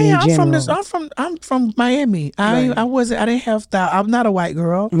of money in general. I'm from Miami. Right. I didn't have that. I'm not a white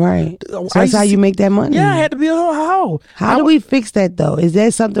girl. Right. So that's how you make that money. Yeah, I had to be a hoe. How do we fix that though? Is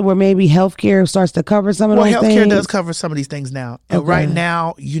that something where maybe healthcare starts to cover some of those things? Well, healthcare does cover some of these things now. And right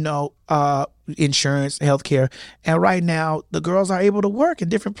now, insurance, healthcare, and right now the girls are able to work in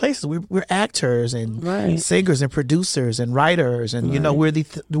different places. We're actors and singers and producers and writers, and we're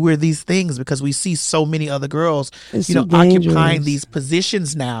these things because we see so many other girls, occupying these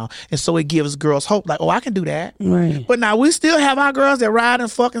positions now, and so it gives girls hope. Like, oh, I can do that. Right. But now we still have our girls that ride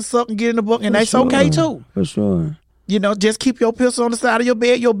and fucking suck and get in the book, and that's okay too. For sure. Just keep your pistol on the side of your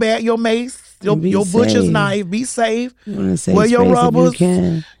bed, your bat, your mace. Your butcher's knife. Be safe. Wear your rubbers.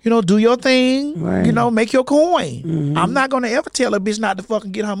 Do your thing. Right. Make your coin. I'm not gonna ever tell a bitch not to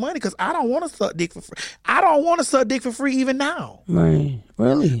fucking get her money, because I don't want to suck dick for free. I don't want to suck dick for free even now. Right.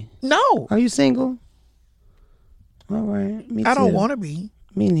 Really? No. Are you single? All right. Me too. I don't want to be.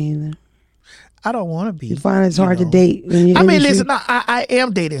 Me neither. I don't want to be. You find it's hard to date. Listen. I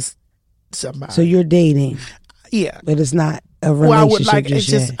am dating somebody. So you're dating. Yeah. But it's not a relationship. Well, I would like, it's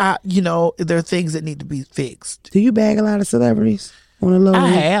just, there are things that need to be fixed. Do you bag a lot of celebrities on a low? I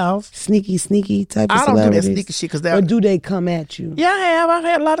have. Sneaky type of celebrities? I don't do that sneaky shit. Or do they come at you? Yeah, I have. I've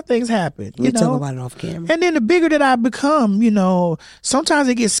had a lot of things happen. We'll talk about it off camera. And then the bigger that I become, sometimes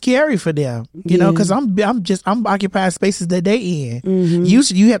it gets scary for them, because I'm occupying spaces that they in.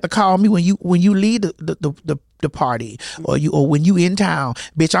 Usually you have to call me when you leave the party, or when you in town.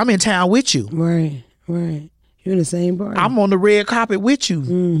 Bitch, I'm in town with you. Right. You're in the same party. I'm on the red carpet with you.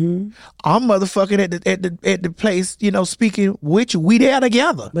 I'm motherfucking at the place, speaking with you. We there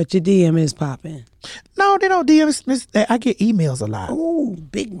together. But your DM is popping. No, they don't DM. I get emails a lot. Oh,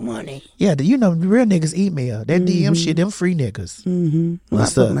 big money. Yeah, the real niggas email. That DM shit, them free niggas.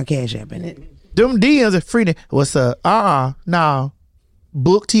 What's up? My Cash App in it. Them DMs are free. What's up? No.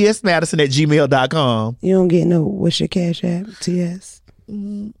 Book tsmadison@gmail.com. You don't get no, what's your Cash App, TS?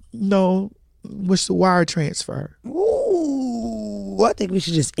 No. What's the wire transfer? Ooh, I think we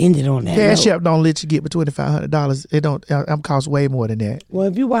should just end it on that. Cash App don't let you get between $2,500. It don't. I'm cost way more than that. Well,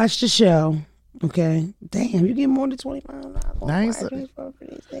 if you watch the show, okay, damn, you get more than $2,500. Nice. For these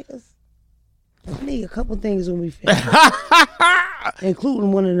niggas. I need a couple things when we finish,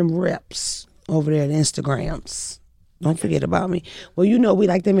 including one of them reps over there at Instagrams. Don't forget about me. Well, we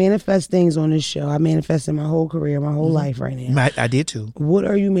like to manifest things on this show. I manifested my whole career, my whole life right now. I did too. What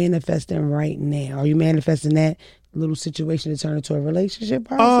are you manifesting right now? Are you manifesting that little situation to turn into a relationship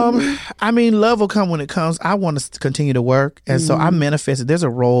possibly? Love will come when it comes. I want to continue to work, and so I manifested. There's a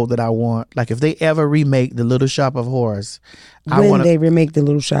role that I want. Like if they ever remake The Little Shop of Horrors, When they remake The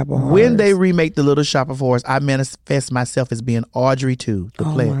Little Shop of Horrors, I manifest myself as being Audrey 2, the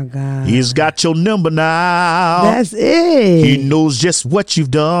player. Oh my God. He's got your number now. That's it. He knows just what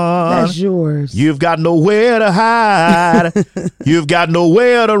you've done. That's yours. You've got nowhere to hide. You've got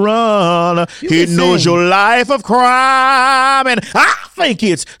nowhere to run. He knows your life of crime, and I think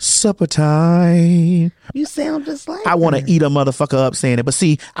it's supper time. You sound just like I want to eat a motherfucker up saying it. But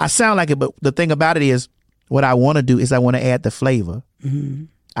see, I sound like it, but the thing about it is, what I want to do is I want to add the flavor.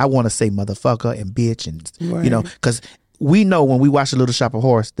 I want to say motherfucker and bitch, and because we know when we watch The Little Shop of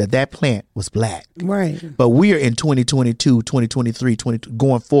Horrors that plant was black. Right. But we are in 2022, 2023,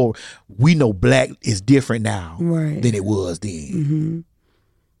 going forward. We know black is different now than it was then. Mm-hmm.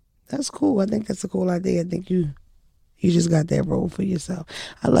 That's cool. I think that's a cool idea. I think you just got that role for yourself.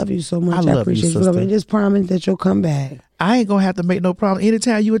 I love you so much. I appreciate you. And just promise that you'll come back. I ain't gonna have to make no problem.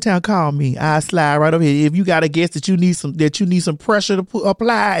 Anytime you in town, call me. I slide right over here. If you got a guest that you need some pressure to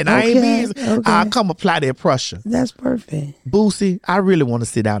apply, and I ain't busy, I'll come apply that pressure. That's perfect. Boosie, I really want to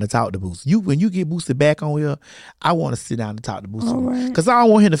sit down and talk to Boosie. When you get Boosie back on here, I want to sit down and talk to Boosie because I don't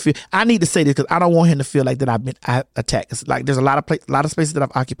want him to feel. I need to say this because I don't want him to feel like that I attacked. It's like there's a lot of spaces that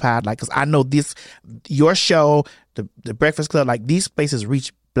I've occupied. Like because I know your show, the Breakfast Club, like these spaces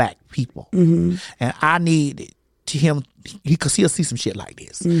reach black people, and I need him because he'll see some shit like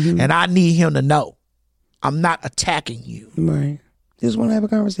this, and I need him to know I'm not attacking you. Right. Just want to have a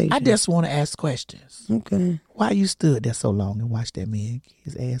conversation. I just want to ask questions. Okay. Why you stood there so long and watched that man get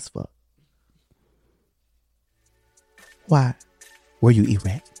his ass fucked? Why? Were you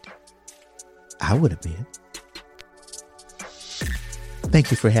erect? I would have been.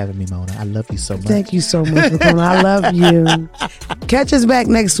 Thank you for having me, Mona. I love you so much. Thank you so much for coming. I love you. Catch us back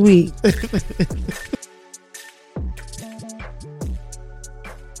next week.